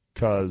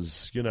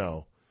 Because,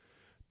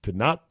 to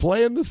not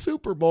play in the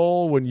Super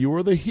Bowl when you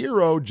were the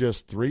hero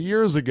just 3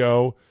 years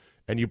ago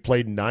and you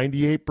played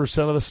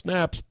 98% of the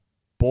snaps,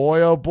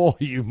 boy, oh boy,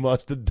 you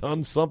must have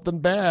done something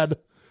bad.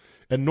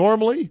 And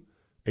normally,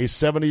 a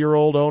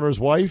 70-year-old owner's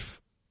wife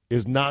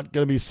is not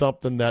going to be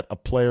something that a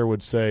player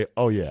would say,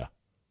 oh yeah,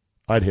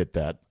 I'd hit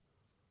that.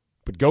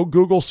 But go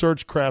Google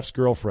search Kraft's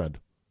girlfriend.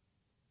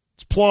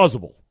 It's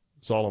plausible.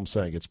 That's all I'm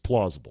saying. It's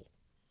plausible.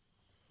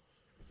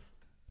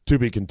 To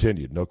be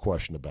continued, no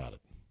question about it.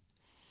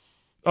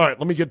 All right,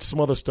 let me get to some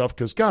other stuff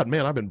because, God,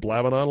 man, I've been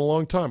blabbing on a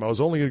long time. I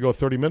was only going to go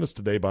 30 minutes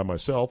today by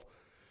myself,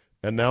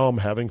 and now I'm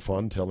having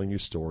fun telling you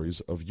stories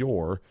of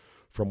yore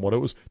from what it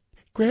was.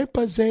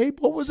 Grandpa Zabe,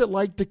 what was it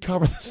like to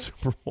cover the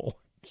Super Bowl?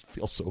 I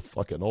feel so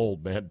fucking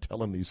old, man,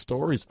 telling these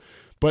stories.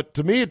 But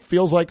to me, it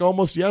feels like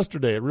almost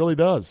yesterday. It really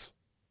does.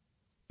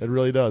 It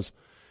really does.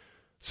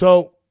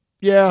 So,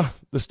 yeah,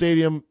 the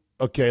stadium,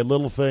 okay,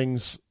 little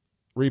things.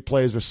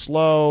 Replays are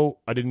slow.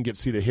 I didn't get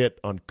to see the hit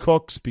on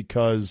Cooks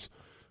because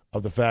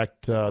of the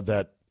fact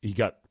that he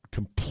got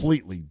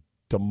completely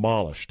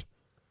demolished.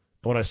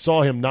 And when I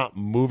saw him not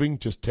moving,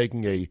 just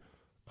taking a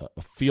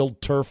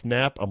field turf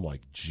nap, I'm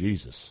like,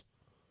 Jesus.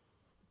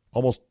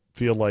 Almost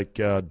feel like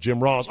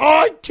Jim Ross. Oh,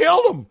 I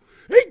killed him.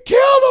 He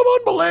killed him.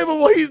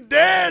 Unbelievable. He's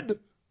dead.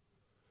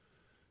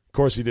 Of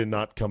course, he did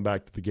not come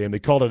back to the game. They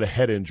called it a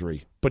head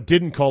injury, but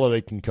didn't call it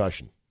a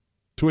concussion,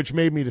 to which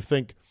made me to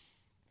think,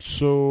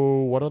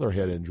 so what other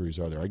head injuries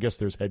are there? I guess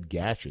there's head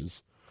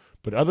gashes.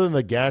 But other than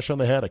the gash on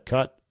the head, a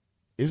cut,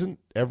 isn't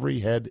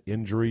every head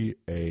injury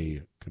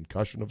a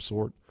concussion of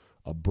sort,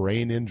 a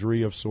brain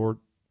injury of sort?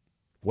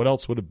 What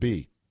else would it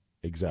be?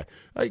 Exactly.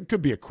 It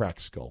could be a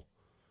cracked skull.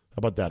 How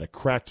about that? A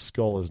cracked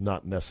skull is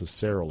not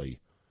necessarily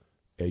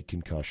a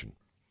concussion.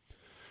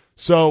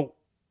 So,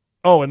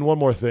 and one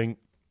more thing.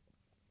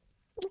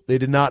 They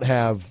did not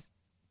have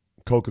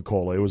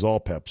Coca-Cola. It was all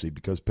Pepsi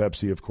because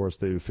Pepsi, of course,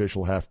 the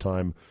official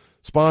halftime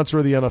sponsor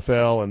of the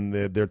NFL, and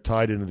they're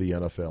tied into the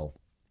NFL.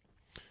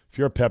 If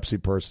you're a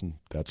Pepsi person,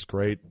 that's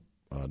great.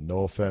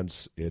 No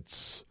offense.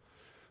 It's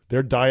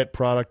their diet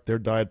product, their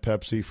Diet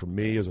Pepsi, for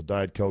me as a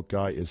Diet Coke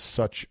guy, is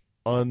such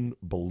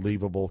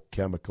unbelievable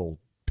chemical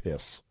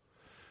piss.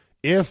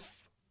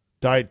 If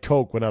Diet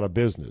Coke went out of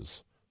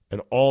business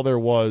and all there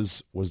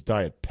was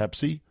Diet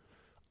Pepsi,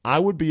 I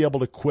would be able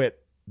to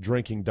quit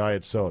drinking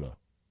diet soda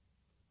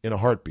in a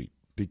heartbeat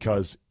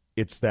because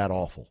it's that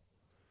awful.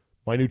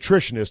 My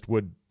nutritionist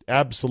would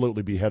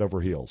absolutely be head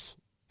over heels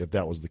if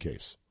that was the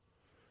case.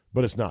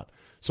 But it's not.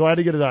 So I had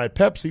to get a Diet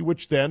Pepsi,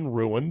 which then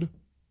ruined,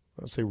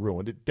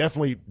 it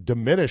definitely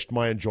diminished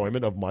my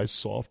enjoyment of my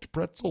soft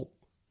pretzel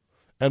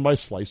and my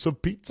slice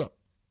of pizza.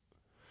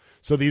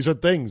 So these are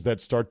things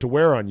that start to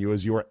wear on you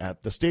as you are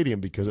at the stadium,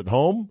 because at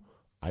home,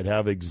 I'd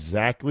have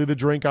exactly the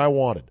drink I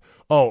wanted.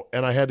 Oh,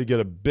 and I had to get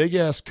a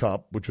big-ass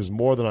cup, which was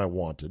more than I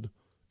wanted,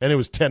 and it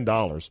was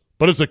 $10.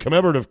 But it's a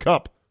commemorative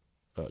cup.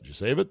 Did you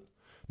save it?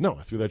 No,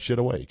 I threw that shit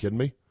away. You kidding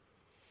me?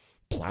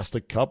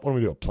 Plastic cup? What do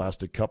we do, a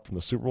plastic cup from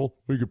the Super Bowl?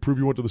 Well, you could prove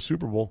you went to the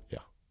Super Bowl. Yeah,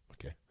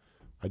 okay.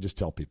 I just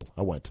tell people.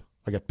 I went.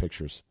 I got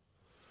pictures.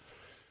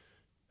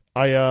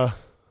 It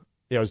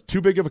was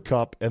too big of a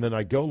cup, and then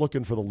I go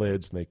looking for the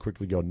lids, and they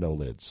quickly go, no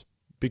lids.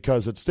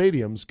 Because at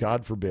stadiums,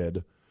 God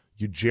forbid,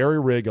 you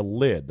jerry-rig a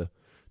lid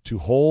to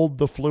hold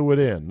the fluid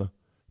in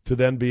to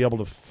then be able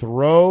to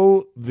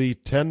throw the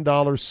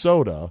 $10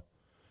 soda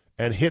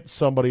and hit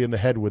somebody in the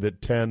head with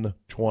it 10,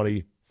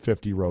 20,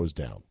 50 rows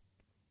down.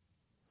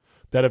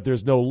 That if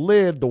there's no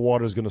lid, the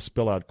water's going to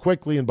spill out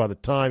quickly, and by the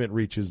time it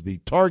reaches the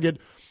target,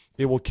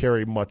 it will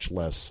carry much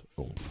less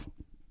oomph.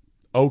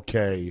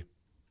 Okay,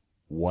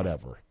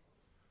 whatever.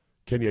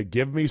 Can you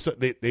give me some?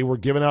 They were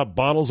giving out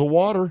bottles of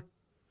water.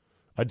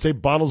 I'd say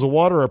bottles of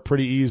water are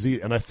pretty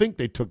easy, and I think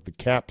they took the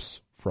caps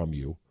from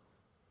you.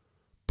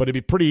 But it'd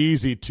be pretty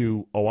easy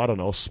to,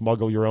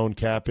 smuggle your own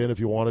cap in if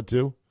you wanted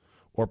to,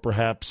 or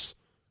perhaps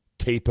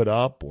tape it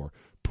up or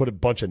put a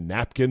bunch of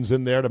napkins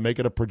in there to make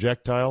it a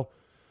projectile.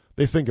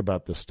 They think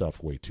about this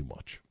stuff way too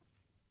much.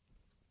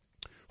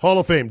 Hall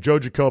of Fame, Joe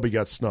Jacoby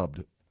got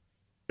snubbed.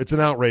 It's an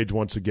outrage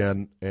once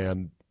again,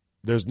 and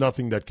there's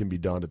nothing that can be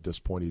done at this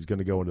point. He's going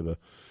to go into the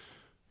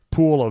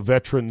pool of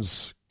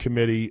Veterans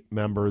Committee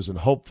members, and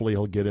hopefully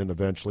he'll get in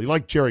eventually.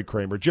 Like Jerry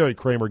Kramer. Jerry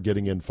Kramer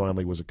getting in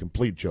finally was a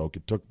complete joke.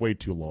 It took way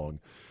too long.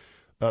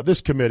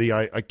 This committee,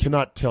 I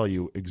cannot tell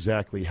you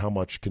exactly how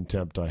much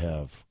contempt I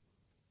have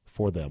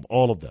for them,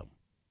 all of them.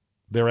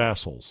 They're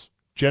assholes.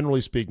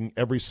 Generally speaking,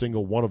 every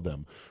single one of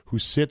them who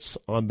sits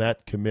on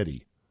that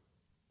committee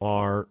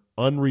are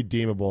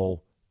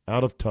unredeemable,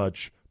 out of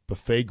touch,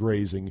 buffet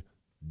grazing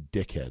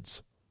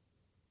dickheads.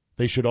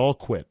 They should all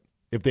quit.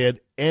 If they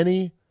had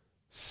any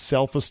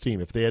self-esteem,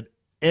 if they had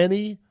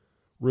any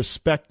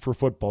respect for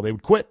football, they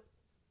would quit.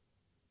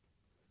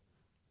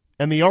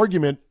 And the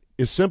argument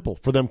is simple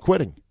for them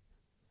quitting.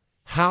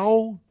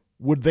 How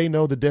would they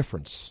know the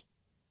difference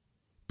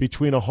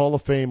between a Hall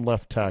of Fame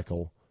left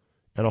tackle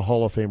and a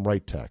Hall of Fame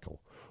right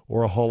tackle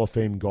or a Hall of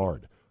Fame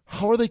guard?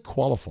 How are they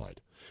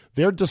qualified?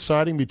 They're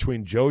deciding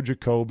between Joe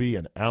Jacoby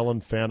and Alan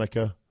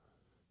Faneca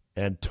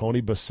and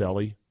Tony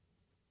Baselli.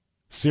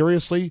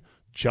 Seriously?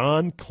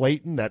 John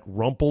Clayton, that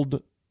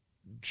rumpled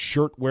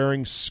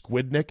shirt-wearing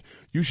squidnick?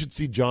 You should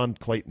see John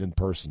Clayton in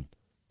person.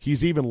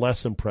 He's even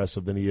less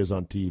impressive than he is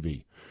on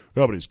TV.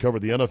 Oh, but he's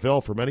covered the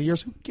NFL for many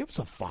years. Who gives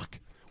a fuck?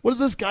 What does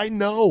this guy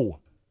know?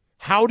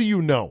 How do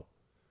you know?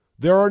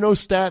 There are no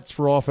stats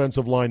for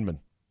offensive linemen.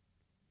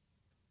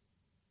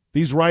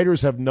 These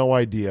writers have no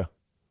idea,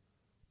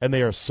 and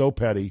they are so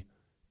petty,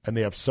 and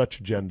they have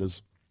such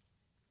agendas.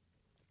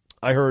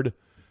 I heard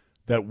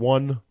that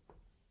one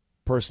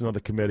person on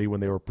the committee, when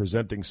they were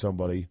presenting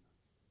somebody,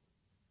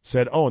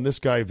 said, oh, and this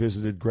guy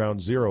visited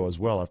Ground Zero as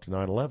well after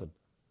 9/11.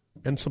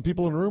 And some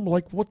people in the room were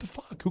like, what the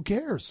fuck? Who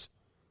cares?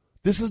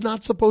 This is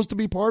not supposed to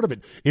be part of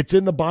it. It's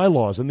in the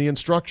bylaws and the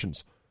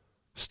instructions.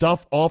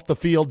 Stuff off the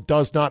field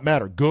does not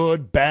matter.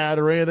 Good, bad,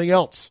 or anything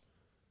else.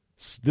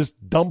 This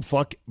dumb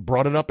fuck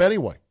brought it up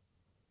anyway.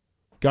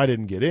 Guy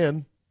didn't get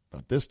in.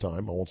 Not this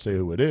time. I won't say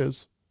who it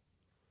is.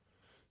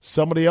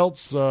 Somebody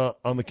else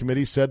on the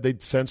committee said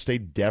they'd sensed a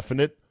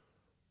definite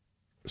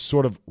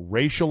sort of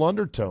racial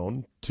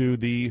undertone to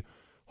the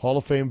Hall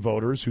of Fame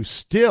voters who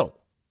still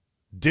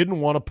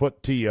didn't want to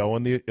put T.O.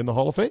 in the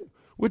Hall of Fame,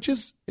 which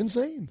is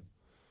insane.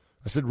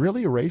 I said,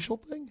 really, a racial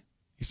thing?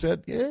 He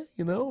said, yeah,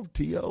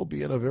 T.O.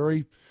 being a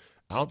very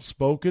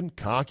outspoken,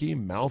 cocky,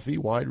 mouthy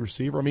wide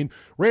receiver. I mean,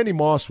 Randy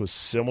Moss was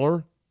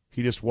similar.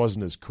 He just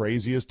wasn't as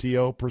crazy as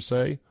T.O. per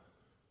se.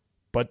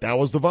 But that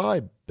was the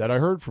vibe that I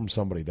heard from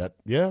somebody that,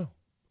 yeah,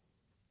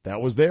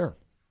 that was there.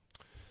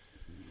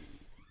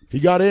 He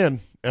got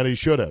in, and he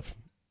should have.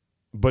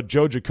 But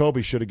Joe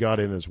Jacoby should have got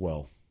in as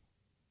well.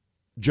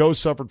 Joe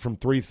suffered from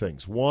three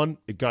things. One,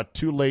 it got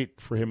too late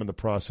for him in the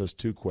process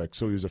too quick,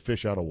 so he was a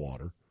fish out of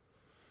water.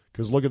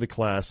 Because look at the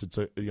class. It's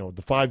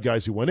the five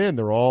guys who went in,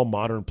 they're all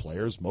modern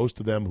players, most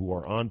of them who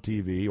are on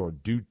TV or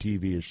do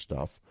TV-ish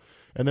stuff.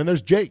 And then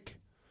there's Jake.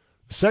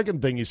 The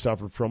second thing he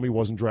suffered from, he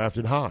wasn't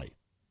drafted high.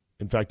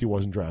 In fact, he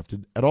wasn't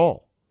drafted at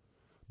all.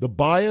 The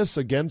bias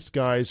against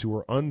guys who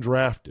are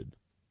undrafted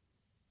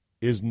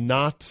is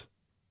not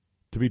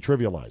to be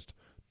trivialized.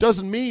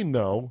 Doesn't mean,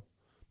 though,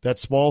 that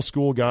small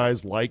school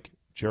guys like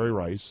Jerry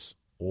Rice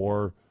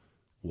or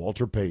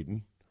Walter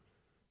Payton,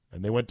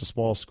 and they went to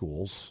small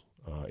schools.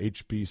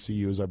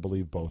 HBCUs, I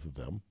believe, both of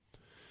them.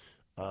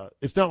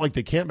 It's not like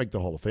they can't make the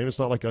Hall of Fame. It's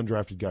not like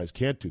undrafted guys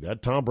can't do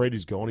that. Tom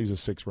Brady's going. He's a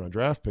 6th-round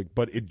draft pick.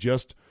 But it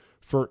just,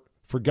 for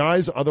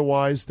guys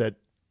otherwise that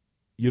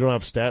you don't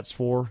have stats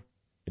for,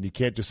 and you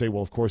can't just say,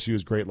 well, of course he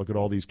was great. Look at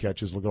all these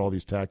catches. Look at all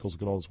these tackles.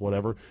 Look at all this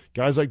whatever.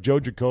 Guys like Joe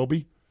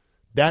Jacoby,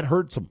 that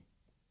hurts him.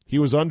 He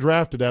was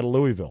undrafted out of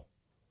Louisville.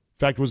 In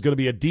fact, was going to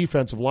be a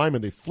defensive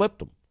lineman. They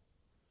flipped him.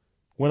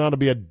 Went on to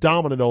be a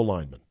dominant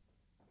O-lineman.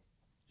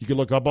 You can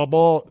look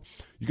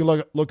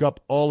up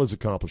all his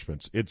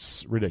accomplishments.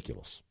 It's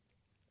ridiculous.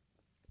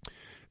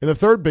 And the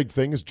third big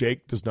thing is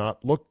Jake does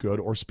not look good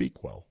or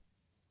speak well.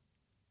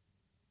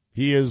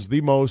 He is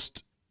the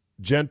most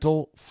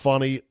gentle,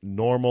 funny,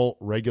 normal,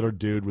 regular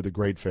dude with a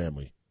great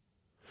family.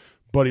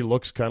 But he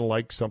looks kind of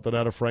like something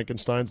out of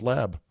Frankenstein's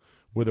lab,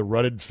 with a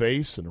rutted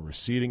face and a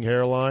receding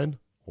hairline,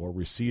 or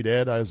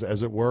receded as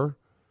it were.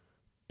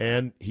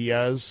 And he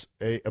has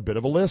a bit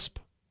of a lisp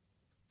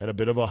and a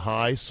bit of a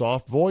high,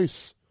 soft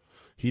voice.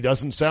 He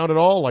doesn't sound at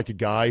all like a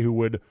guy who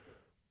would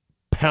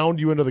pound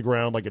you into the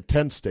ground like a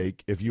tent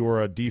stake if you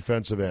were a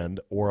defensive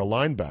end or a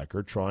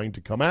linebacker trying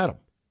to come at him.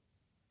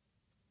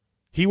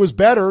 He was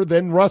better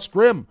than Russ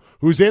Grimm,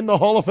 who's in the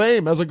Hall of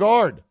Fame as a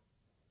guard.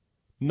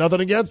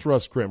 Nothing against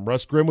Russ Grimm.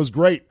 Russ Grimm was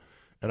great,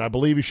 and I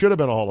believe he should have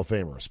been a Hall of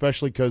Famer,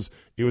 especially because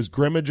it was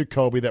Grimm and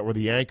Jacoby that were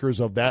the anchors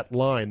of that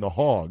line, the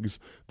Hogs,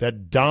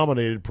 that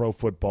dominated pro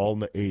football in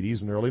the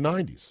 80s and early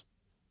 90s.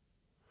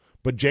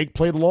 But Jake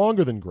played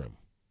longer than Grimm.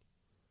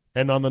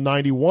 And on the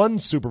 91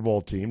 Super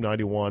Bowl team,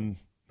 91,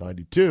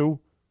 92,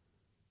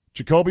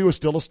 Jacoby was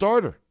still a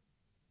starter.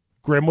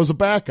 Grimm was a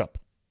backup.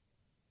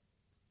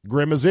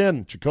 Grimm is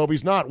in.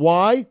 Jacoby's not.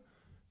 Why?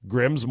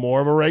 Grimm's more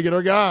of a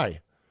regular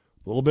guy.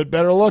 A little bit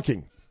better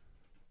looking.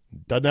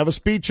 Doesn't have a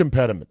speech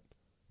impediment.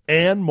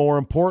 And more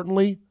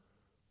importantly,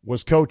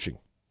 was coaching.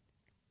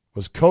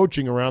 Was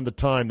coaching around the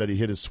time that he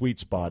hit his sweet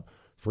spot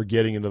for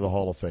getting into the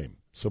Hall of Fame.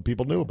 So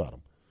people knew about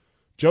him.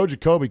 Joe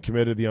Jacoby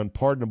committed the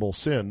unpardonable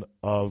sin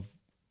of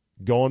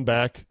going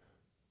back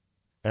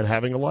and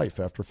having a life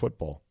after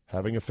football,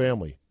 having a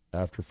family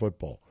after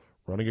football,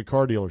 running a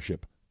car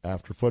dealership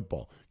after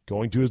football,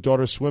 going to his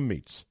daughter's swim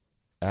meets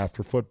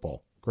after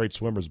football. Great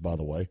swimmers, by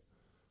the way.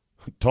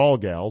 Tall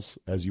gals,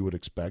 as you would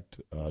expect.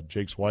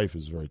 Jake's wife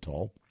is very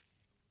tall.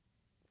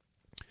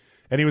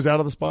 And he was out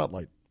of the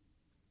spotlight.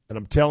 And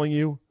I'm telling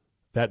you,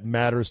 that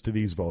matters to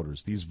these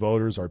voters. These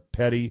voters are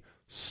petty,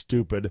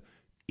 stupid,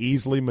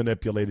 easily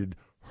manipulated,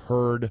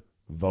 herd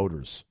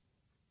voters.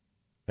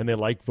 And they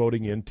like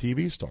voting in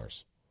TV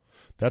stars.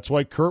 That's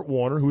why Kurt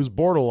Warner, who's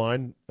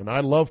borderline, and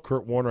I love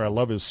Kurt Warner, I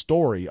love his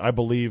story. I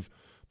believe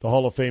the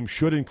Hall of Fame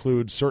should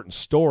include certain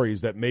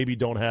stories that maybe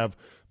don't have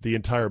the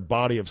entire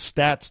body of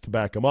stats to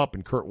back him up,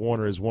 and Kurt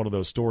Warner is one of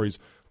those stories.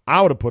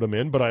 I would have put him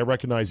in, but I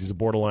recognize he's a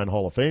borderline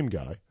Hall of Fame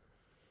guy.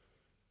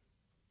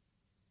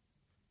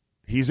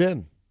 He's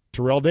in.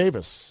 Terrell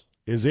Davis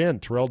is in.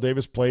 Terrell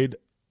Davis played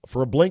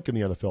for a blink in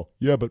the NFL.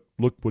 Yeah, but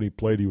look, when he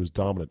played, he was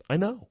dominant. I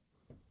know.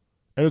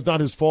 And it's not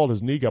his fault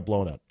his knee got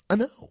blown out. I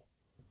know.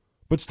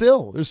 But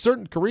still, there's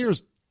certain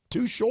careers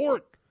too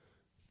short.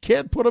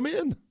 Can't put him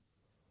in.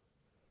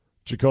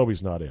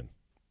 Jacoby's not in.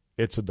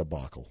 It's a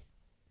debacle.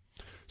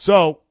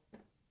 So,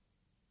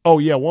 oh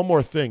yeah, one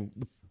more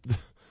thing.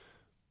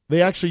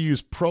 They actually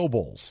use Pro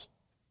Bowls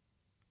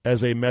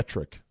as a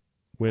metric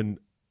when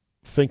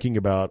thinking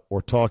about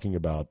or talking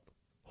about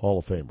Hall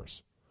of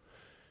Famers.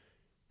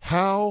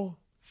 How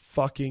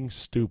fucking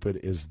stupid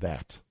is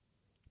that?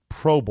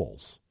 Pro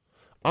Bowls.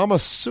 I'm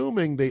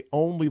assuming they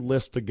only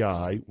list a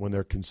guy when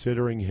they're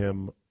considering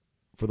him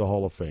for the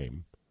Hall of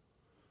Fame.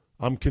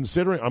 I'm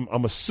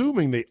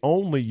assuming they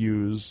only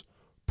use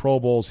Pro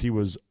Bowls he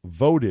was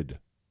voted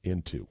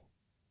into.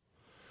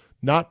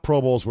 Not Pro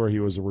Bowls where he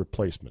was a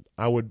replacement.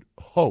 I would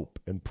hope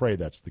and pray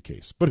that's the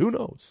case. But who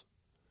knows?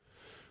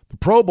 The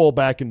Pro Bowl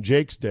back in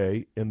Jake's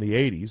day in the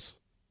 80s,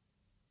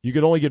 you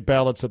could only get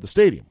ballots at the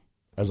stadium,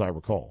 as I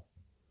recall.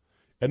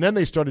 And then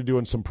they started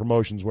doing some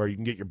promotions where you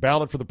can get your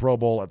ballot for the Pro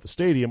Bowl at the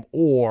stadium,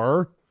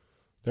 or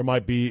there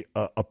might be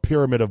a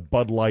pyramid of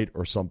Bud Light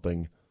or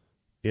something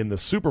in the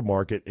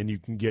supermarket, and you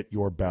can get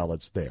your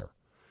ballots there.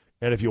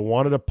 And if you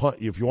wanted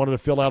to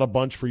fill out a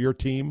bunch for your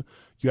team,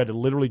 you had to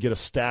literally get a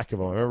stack of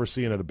them. I remember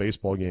seeing at a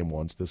baseball game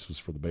once. This was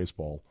for the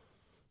baseball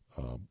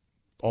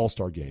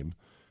all-star game.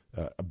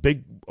 A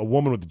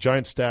woman with a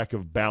giant stack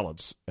of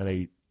ballots and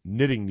a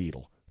knitting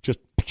needle, just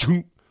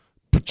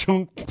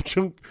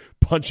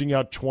punching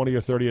out 20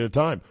 or 30 at a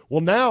time.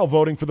 Well, now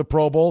voting for the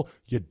Pro Bowl,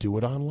 you do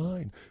it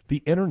online.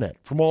 The internet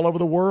from all over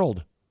the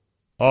world.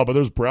 Oh, but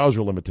there's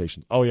browser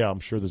limitations. Oh, yeah, I'm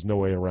sure there's no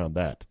way around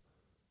that.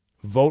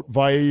 Vote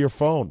via your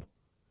phone.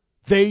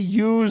 They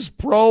use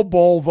Pro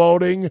Bowl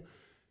voting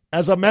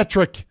as a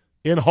metric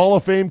in Hall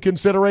of Fame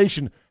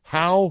consideration.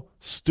 How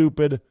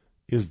stupid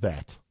is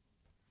that?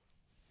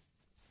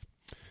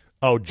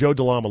 Oh, Joe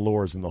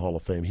DeLamielleure is in the Hall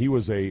of Fame. He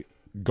was a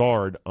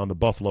guard on the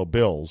Buffalo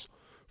Bills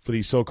for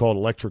the so-called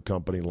electric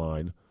company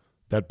line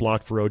that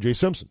blocked for O.J.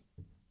 Simpson.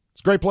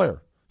 He's a great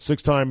player.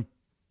 6-time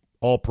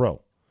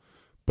All-Pro.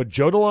 But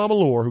Joe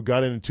DeLamalure, who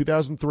got in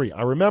 2003,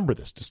 I remember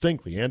this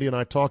distinctly. Andy and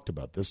I talked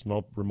about this, and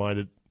I'll bring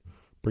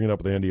it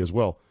up with Andy as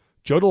well.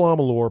 Joe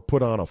DeLamalure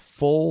put on a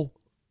full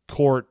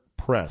court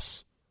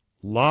press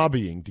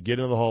lobbying to get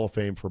into the Hall of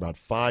Fame for about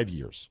 5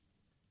 years.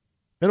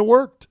 And it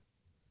worked.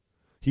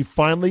 He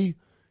finally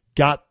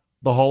got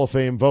the Hall of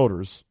Fame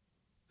voters,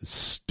 this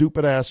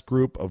stupid-ass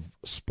group of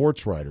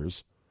sports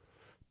writers,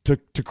 to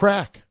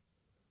crack.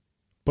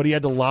 But he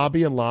had to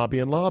lobby and lobby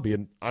and lobby.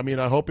 And, I mean,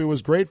 I hope it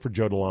was great for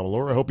Joe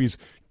DeLamalure. I hope he's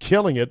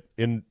killing it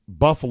in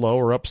Buffalo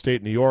or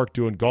upstate New York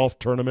doing golf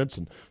tournaments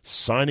and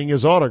signing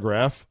his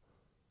autograph.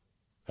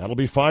 That'll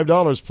be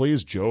 $5,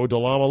 please, Joe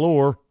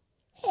DeLamalure,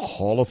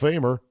 Hall of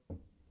Famer.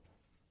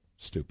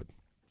 Stupid.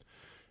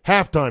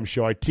 Halftime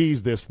show, I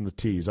teased this in the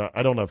tease.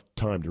 I don't have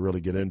time to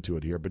really get into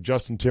it here, but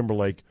Justin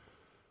Timberlake,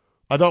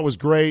 I thought was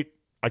great.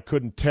 I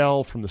couldn't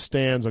tell from the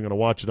stands. I'm going to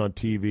watch it on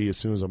TV as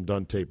soon as I'm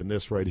done taping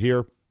this right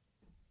here.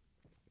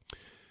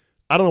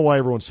 I don't know why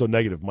everyone's so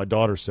negative. My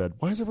daughter said,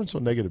 "Why is everyone so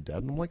negative, Dad?"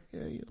 And I'm like,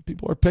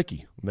 people are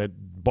picky. And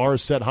that bar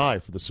is set high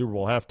for the Super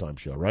Bowl halftime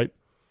show, right?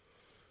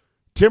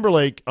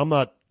 Timberlake, I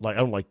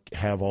don't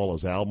have all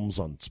his albums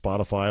on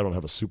Spotify. I don't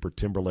have a super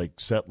Timberlake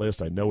set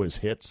list. I know his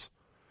hits.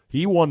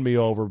 He won me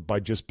over by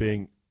just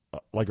being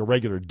like a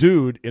regular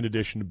dude in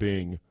addition to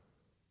being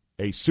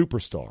a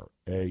superstar,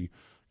 a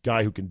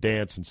guy who can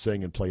dance and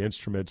sing and play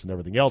instruments and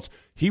everything else.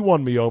 He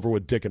won me over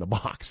with Dick in a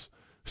Box.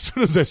 As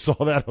soon as I saw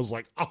that, I was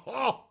like,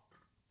 oh.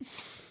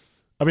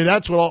 I mean,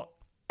 that's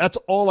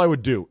all I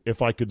would do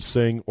if I could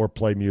sing or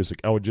play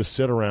music. I would just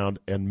sit around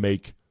and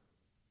make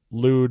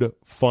lewd,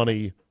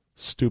 funny,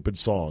 stupid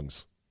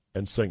songs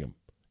and sing them.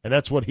 And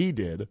that's what he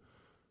did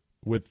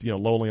with,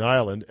 Lonely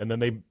Island. And then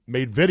they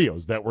made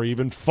videos that were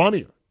even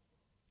funnier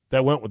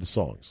that went with the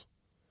songs.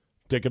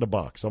 Dick in a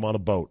Box, I'm on a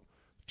boat,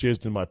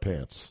 jizzed in my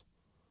pants.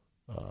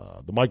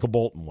 The Michael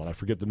Bolton one, I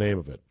forget the name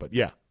of it. But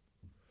yeah.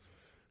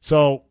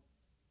 So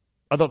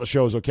I thought the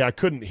show was okay. I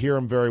couldn't hear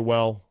him very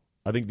well.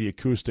 I think the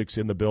acoustics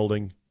in the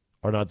building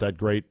are not that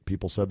great.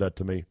 People said that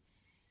to me.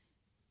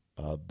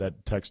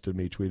 That texted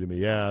me, tweeted me,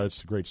 yeah,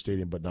 it's a great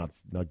stadium, but not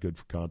good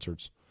for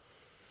concerts.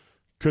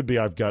 Could be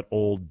I've got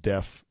old,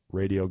 deaf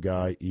radio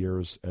guy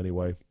ears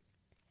anyway.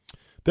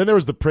 Then there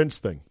was the Prince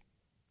thing,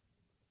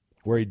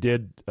 where he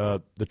did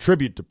the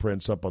tribute to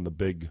Prince up on the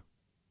big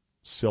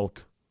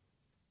silk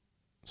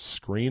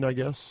screen, I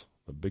guess,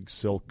 the big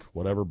silk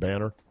whatever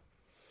banner.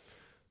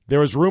 There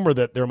was rumor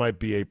that there might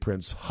be a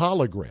Prince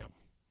hologram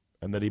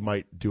and that he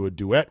might do a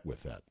duet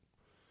with that.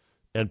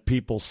 And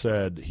people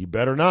said he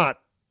better not,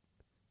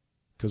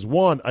 because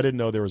one, I didn't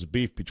know there was a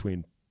beef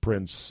between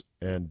Prince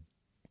and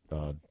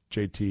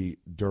JT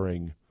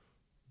during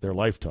their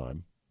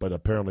lifetime, but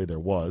apparently there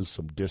was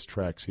some diss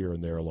tracks here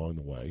and there along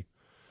the way.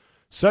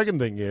 Second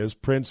thing is,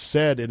 Prince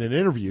said in an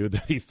interview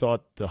that he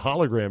thought the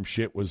hologram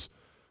shit was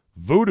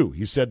voodoo.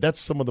 He said,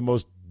 that's some of the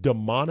most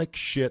demonic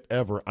shit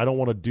ever. I don't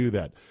want to do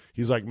that.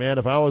 He's like, man,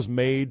 if I was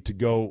made to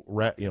go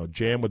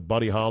jam with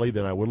Buddy Holly,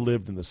 then I would have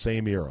lived in the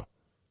same era.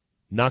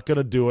 Not going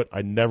to do it.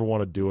 I never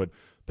want to do it.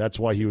 That's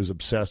why he was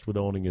obsessed with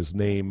owning his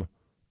name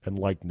and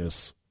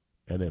likeness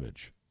and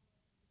image.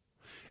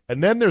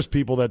 And then there's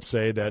people that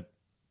say that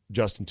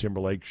Justin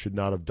Timberlake should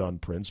not have done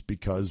Prince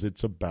because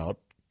it's about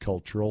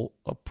cultural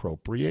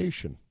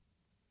appropriation.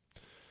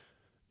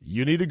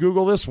 You need to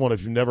Google this one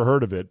if you've never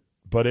heard of it,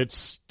 but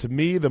it's, to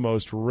me, the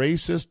most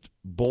racist,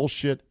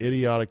 bullshit,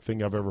 idiotic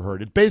thing I've ever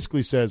heard. It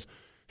basically says,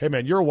 hey,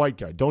 man, you're a white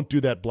guy. Don't do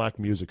that black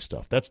music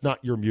stuff. That's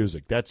not your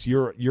music. That's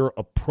you're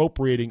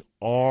appropriating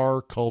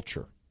our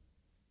culture.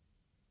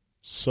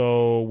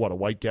 So what, a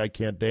white guy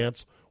can't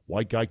dance?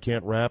 White guy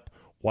can't rap?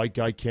 White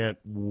guy can't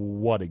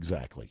what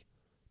exactly?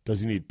 Does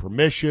he need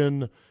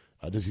permission?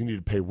 Does he need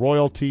to pay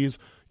royalties?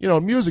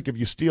 In music, if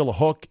you steal a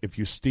hook, if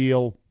you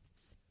steal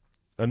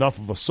enough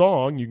of a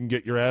song, you can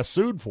get your ass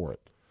sued for it.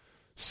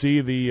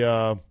 See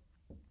the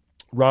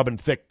Robin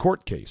Thicke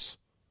court case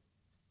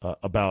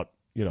about,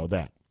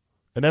 that.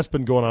 And that's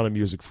been going on in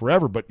music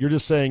forever. But you're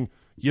just saying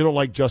you don't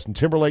like Justin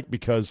Timberlake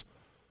because,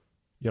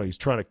 he's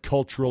trying to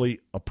culturally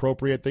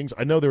appropriate things.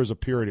 I know there was a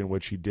period in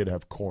which he did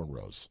have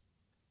cornrows,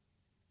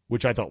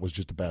 which I thought was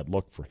just a bad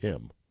look for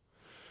him.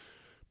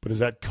 But is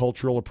that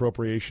cultural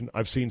appropriation?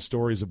 I've seen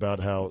stories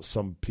about how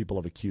some people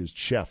have accused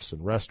chefs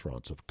and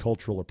restaurants of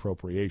cultural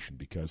appropriation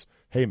because,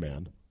 hey,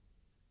 man,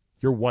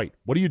 you're white.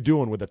 What are you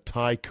doing with a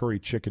Thai curry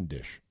chicken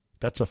dish?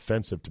 That's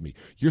offensive to me.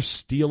 You're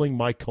stealing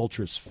my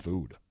culture's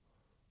food.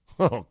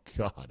 Oh,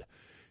 God.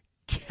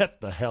 Get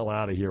the hell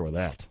out of here with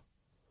that.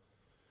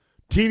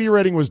 TV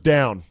rating was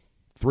down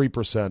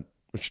 3%,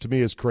 which to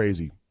me is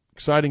crazy.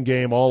 Exciting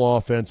game, all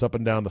offense, up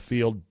and down the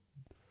field.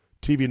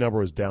 TV number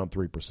was down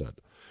 3%.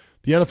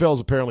 The NFL is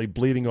apparently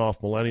bleeding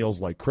off millennials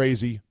like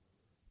crazy.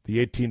 The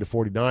 18 to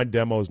 49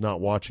 demo is not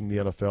watching the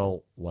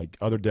NFL like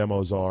other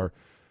demos are.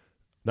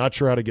 Not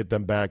sure how to get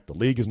them back. The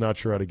league is not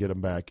sure how to get them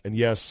back. And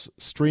yes,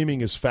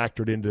 streaming is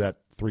factored into that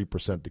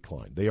 3%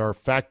 decline. They are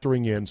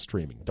factoring in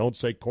streaming. Don't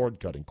say cord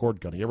cutting.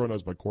 Everyone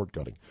knows about cord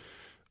cutting.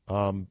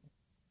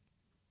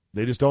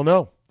 They just don't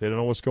know. They don't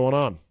know what's going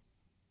on.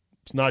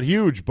 It's not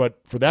huge, but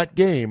for that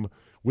game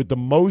with the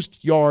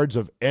most yards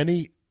of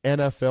any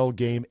NFL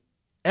game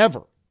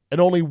ever,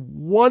 and only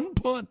one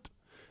punt,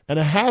 and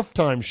a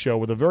halftime show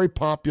with a very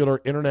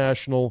popular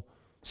international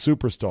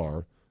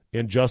superstar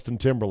in Justin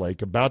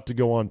Timberlake about to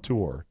go on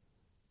tour.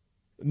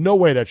 No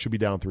way that should be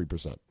down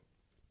 3%.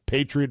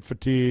 Patriot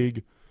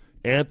fatigue,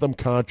 anthem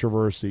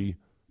controversy,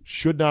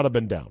 should not have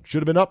been down.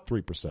 Should have been up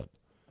 3%.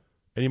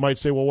 And you might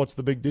say, well, what's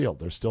the big deal?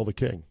 They're still the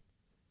king.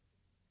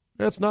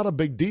 That's not a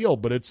big deal,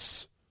 but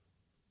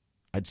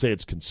I'd say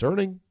it's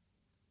concerning.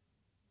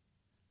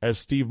 As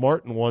Steve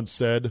Martin once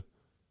said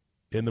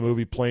in the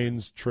movie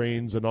Planes,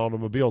 Trains, and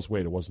Automobiles.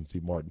 Wait, it wasn't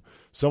Steve Martin.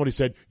 Somebody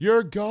said,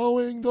 you're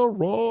going the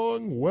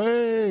wrong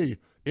way.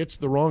 It's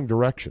the wrong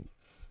direction.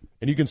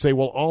 And you can say,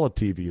 well, all of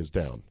TV is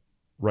down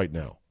right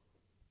now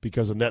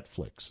because of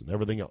Netflix and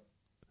everything else.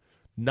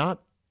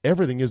 Not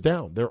everything is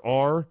down. There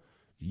are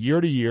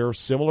year-to-year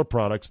similar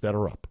products that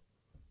are up.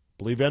 I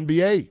believe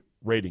NBA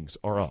ratings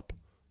are up.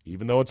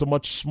 Even though it's a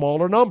much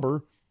smaller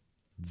number,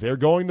 they're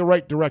going the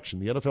right direction.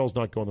 The NFL is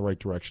not going the right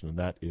direction, and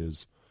that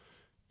is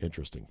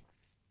interesting.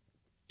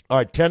 All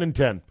right, 10 and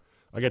 10.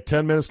 I got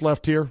 10 minutes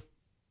left here.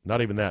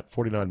 Not even that,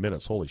 49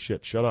 minutes. Holy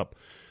shit, shut up.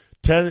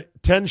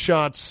 10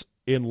 shots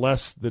in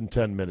less than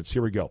 10 minutes.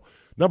 Here we go.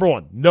 Number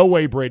one, no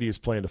way Brady is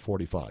playing to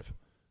 45.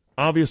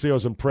 Obviously, I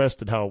was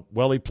impressed at how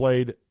well he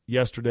played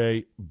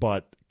yesterday,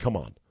 but come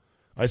on.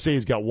 I say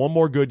he's got one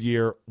more good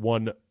year,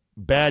 one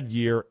bad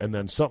year, and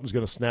then something's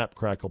going to snap,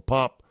 crackle,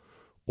 pop,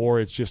 or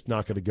it's just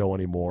not going to go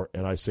anymore.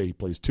 And I say he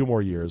plays 2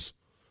 more years.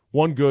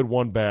 One good,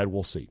 one bad.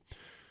 We'll see.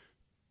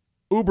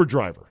 Uber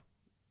driver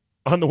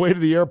on the way to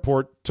the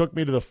airport took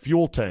me to the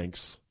fuel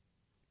tanks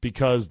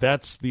because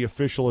that's the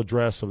official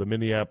address of the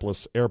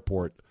Minneapolis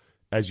airport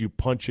as you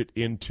punch it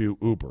into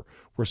Uber.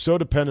 We're so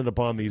dependent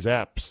upon these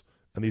apps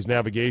and these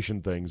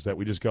navigation things that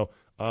we just go,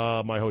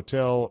 my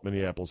hotel,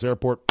 Minneapolis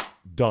airport,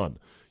 done.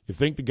 You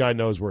think the guy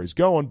knows where he's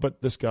going,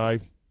 but this guy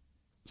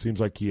seems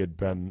like he had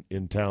been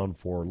in town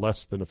for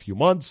less than a few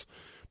months,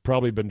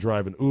 probably been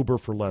driving Uber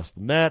for less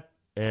than that,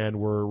 and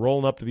we're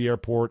rolling up to the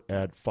airport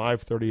at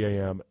 5:30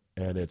 a.m.,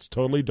 and it's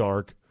totally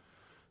dark.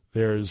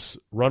 There's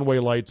runway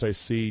lights I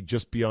see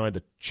just beyond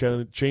a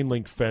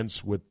chain-link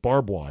fence with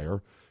barbed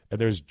wire,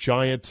 and there's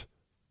giant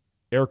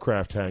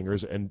aircraft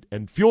hangars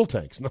and fuel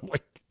tanks. And I'm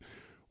like,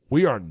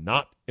 we are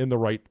not in the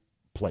right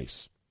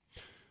place.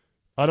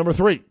 Number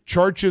 3,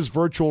 Charch's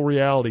virtual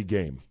reality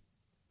game.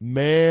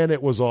 Man,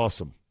 it was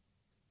awesome.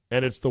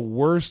 And it's the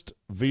worst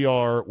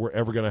VR we're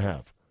ever going to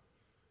have.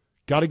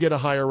 Got to get a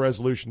higher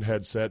resolution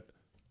headset.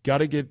 Got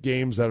to get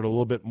games that are a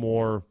little bit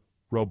more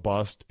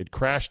robust. It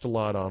crashed a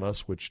lot on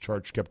us, which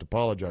Charch kept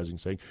apologizing,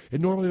 saying, it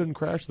normally doesn't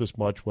crash this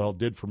much. Well, it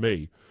did for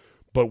me.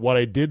 But what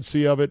I did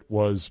see of it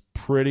was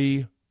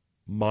pretty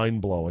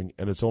mind-blowing,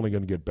 and it's only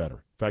going to get better.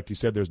 In fact, he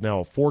said there's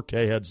now a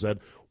 4K headset,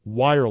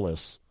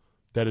 wireless,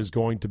 that is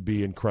going to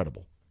be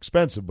incredible.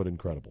 Expensive, but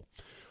incredible.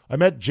 I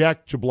met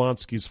Jack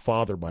Jablonski's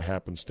father by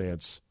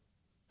happenstance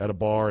at a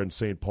bar in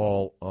St.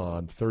 Paul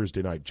on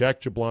Thursday night.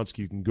 Jack Jablonski,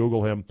 you can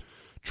Google him.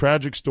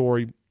 Tragic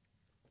story.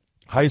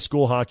 High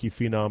school hockey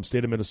phenom,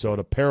 state of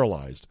Minnesota,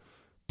 paralyzed,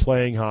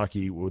 playing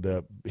hockey with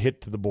a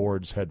hit to the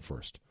boards head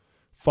first.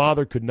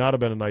 Father could not have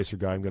been a nicer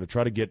guy. I'm going to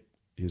try to get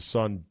his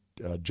son,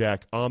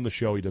 Jack, on the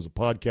show. He does a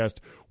podcast,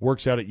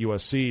 works out at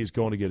USC. He's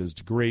going to get his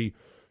degree.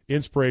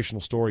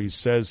 Inspirational story. He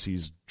says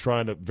he's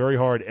trying to very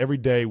hard every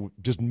day,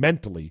 just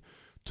mentally,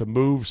 to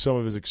move some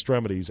of his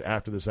extremities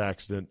after this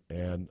accident,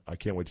 and I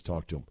can't wait to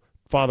talk to him.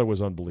 Father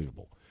was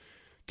unbelievable.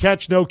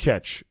 Catch, no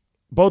catch.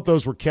 Both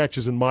those were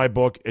catches in my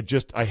book.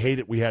 I hate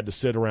it we had to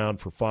sit around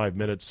for 5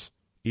 minutes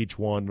each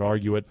one and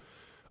argue it.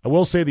 I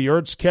will say the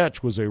Ertz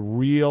catch was a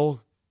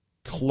real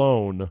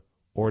clone,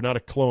 or not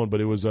a clone,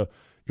 but it was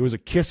a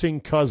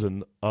kissing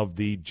cousin of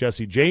the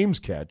Jesse James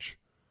catch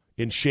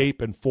in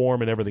shape and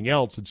form and everything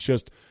else. It's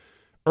just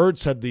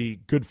Ertz had the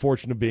good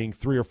fortune of being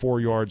 3 or 4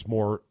 yards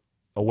more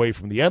away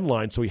from the end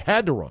line, so he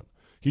had to run.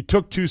 He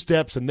took 2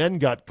 steps and then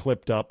got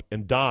clipped up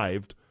and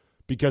dived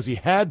because he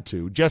had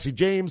to. Jesse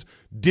James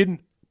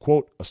didn't,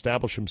 quote,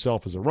 establish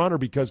himself as a runner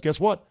because guess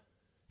what?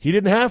 He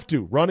didn't have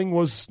to. Running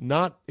was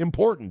not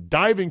important.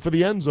 Diving for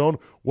the end zone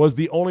was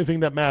the only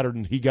thing that mattered,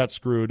 and he got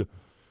screwed,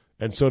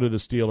 and so did the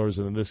Steelers,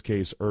 and in this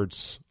case,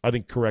 Ertz, I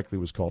think correctly,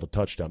 was called a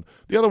touchdown.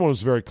 The other one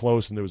was very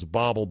close, and there was a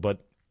bobble,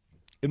 but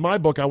in my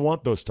book, I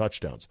want those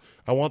touchdowns.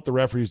 I want the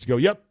referees to go,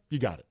 yep, you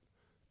got it.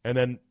 And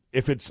then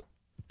if it's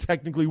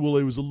technically, well,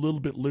 it was a little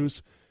bit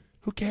loose,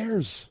 who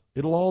cares?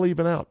 It'll all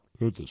even out.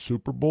 It's the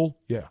Super Bowl?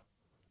 Yeah,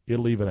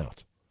 it'll even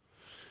out.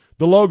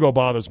 The logo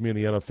bothers me in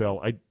the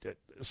NFL.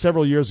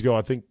 Several years ago,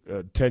 I think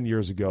 10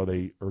 years ago,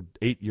 or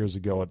 8 years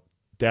ago at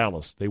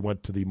Dallas, they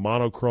went to the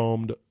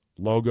monochromed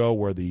logo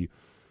where the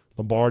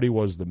Lombardi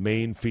was the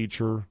main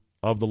feature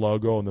of the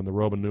logo and then the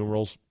Roman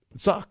numerals.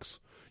 It sucks.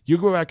 You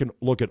go back and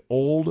look at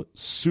old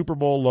Super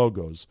Bowl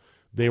logos.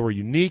 They were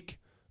unique.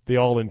 They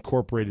all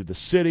incorporated the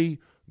city.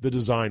 The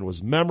design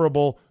was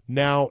memorable.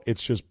 Now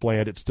it's just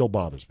bland. It still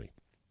bothers me.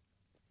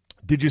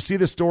 Did you see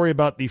the story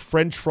about the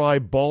French fry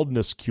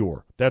baldness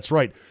cure? That's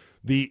right.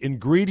 The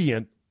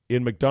ingredient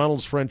in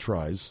McDonald's French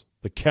fries,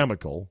 the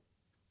chemical,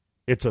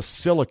 It's a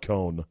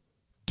silicone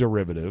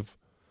derivative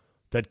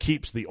that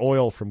keeps the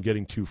oil from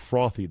getting too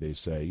frothy, they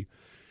say,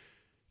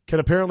 can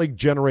apparently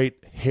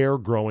generate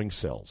hair-growing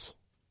cells.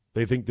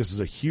 They think this is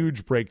a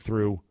huge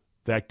breakthrough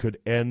that could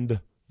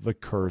end the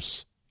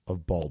curse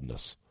of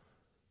baldness.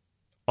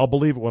 I'll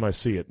believe it when I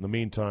see it. In the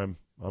meantime,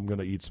 I'm going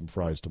to eat some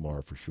fries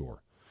tomorrow for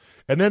sure.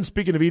 And then,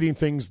 speaking of eating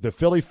things, the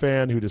Philly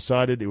fan who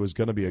decided it was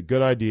going to be a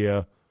good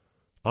idea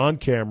on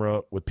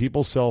camera with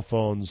people's cell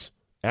phones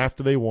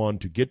after they won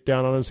to get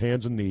down on his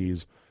hands and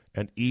knees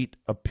and eat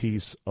a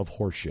piece of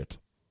horseshit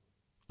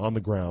on the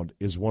ground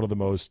is one of the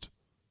most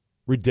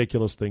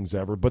ridiculous things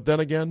ever. But then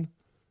again,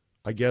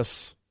 I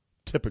guess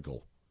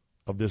typical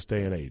of this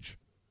day and age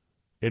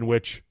in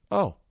which,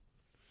 I'm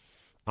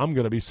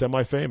going to be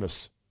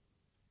semi-famous.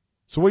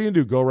 So what do you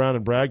do? Go around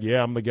and brag?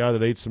 Yeah, I'm the guy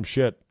that ate some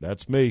shit.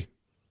 That's me.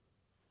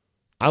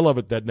 I love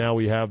it that now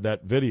we have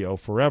that video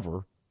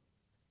forever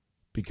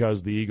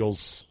because the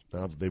Eagles,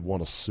 now that they've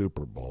won a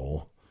Super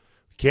Bowl,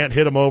 can't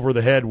hit them over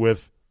the head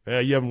with,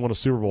 you haven't won a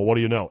Super Bowl. What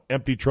do you know?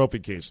 Empty trophy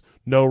case,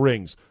 no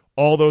rings.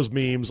 All those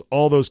memes,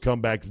 all those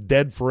comebacks,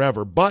 dead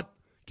forever. But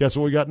guess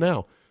what we got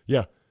now?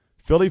 Yeah,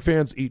 Philly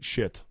fans eat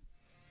shit.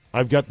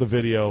 I've got the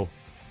video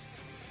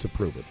to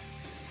prove it.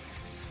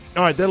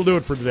 All right, that'll do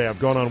it for today. I've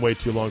gone on way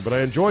too long, but I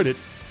enjoyed it,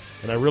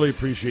 and I really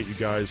appreciate you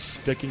guys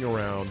sticking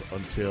around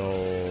until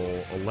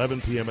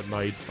 11 p.m. at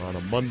night on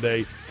a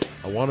Monday.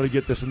 I wanted to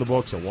get this in the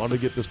books. I wanted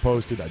to get this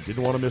posted. I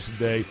didn't want to miss a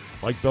day.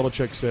 Like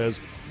Belichick says,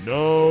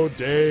 no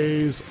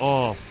days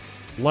off.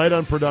 Light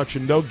on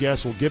production, no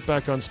guests. We'll get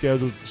back on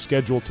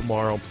schedule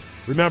tomorrow.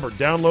 Remember,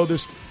 download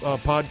this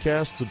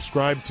podcast,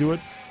 subscribe to it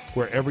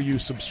wherever you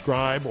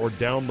subscribe or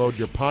download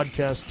your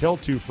podcast. Tell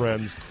two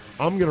friends.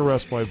 I'm going to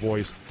rest my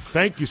voice.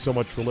 Thank you so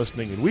much for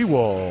listening, and we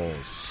will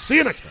see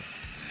you next time.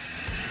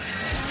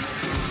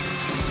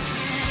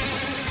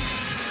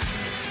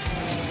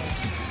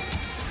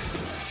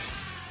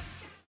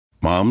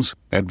 Moms,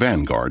 at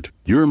Vanguard,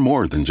 you're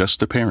more than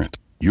just a parent.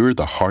 You're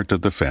the heart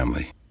of the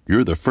family.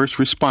 You're the first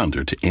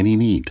responder to any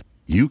need.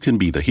 You can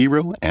be the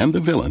hero and the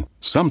villain,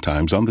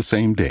 sometimes on the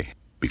same day,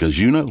 because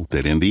you know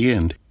that in the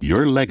end,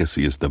 your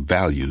legacy is the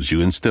values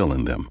you instill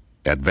in them.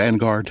 At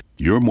Vanguard,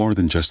 you're more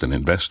than just an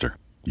investor.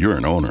 You're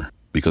an owner,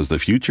 because the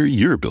future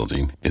you're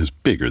building is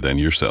bigger than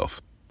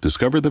yourself.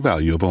 Discover the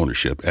value of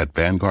ownership at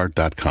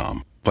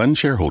Vanguard.com. Fund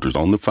shareholders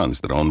own the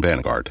funds that own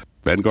Vanguard.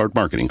 Vanguard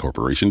Marketing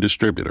Corporation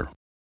Distributor.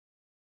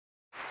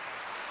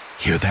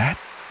 Hear that?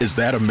 Is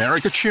that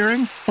America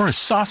cheering or a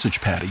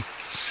sausage patty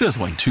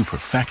sizzling to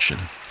perfection?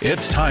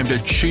 It's time to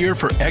cheer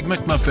for Egg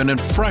McMuffin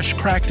and fresh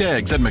cracked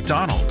eggs at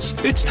McDonald's.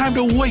 It's time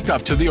to wake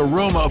up to the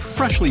aroma of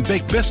freshly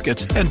baked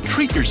biscuits and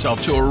treat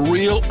yourself to a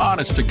real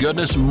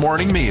honest-to-goodness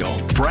morning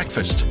meal.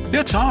 Breakfast,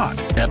 it's on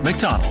at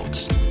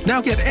McDonald's.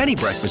 Now get any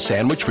breakfast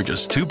sandwich for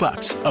just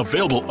 $2.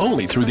 Available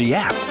only through the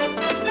app.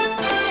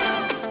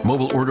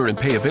 Mobile order and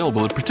pay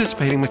available at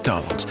participating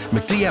McDonald's.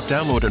 McD app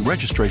download and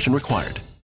registration required.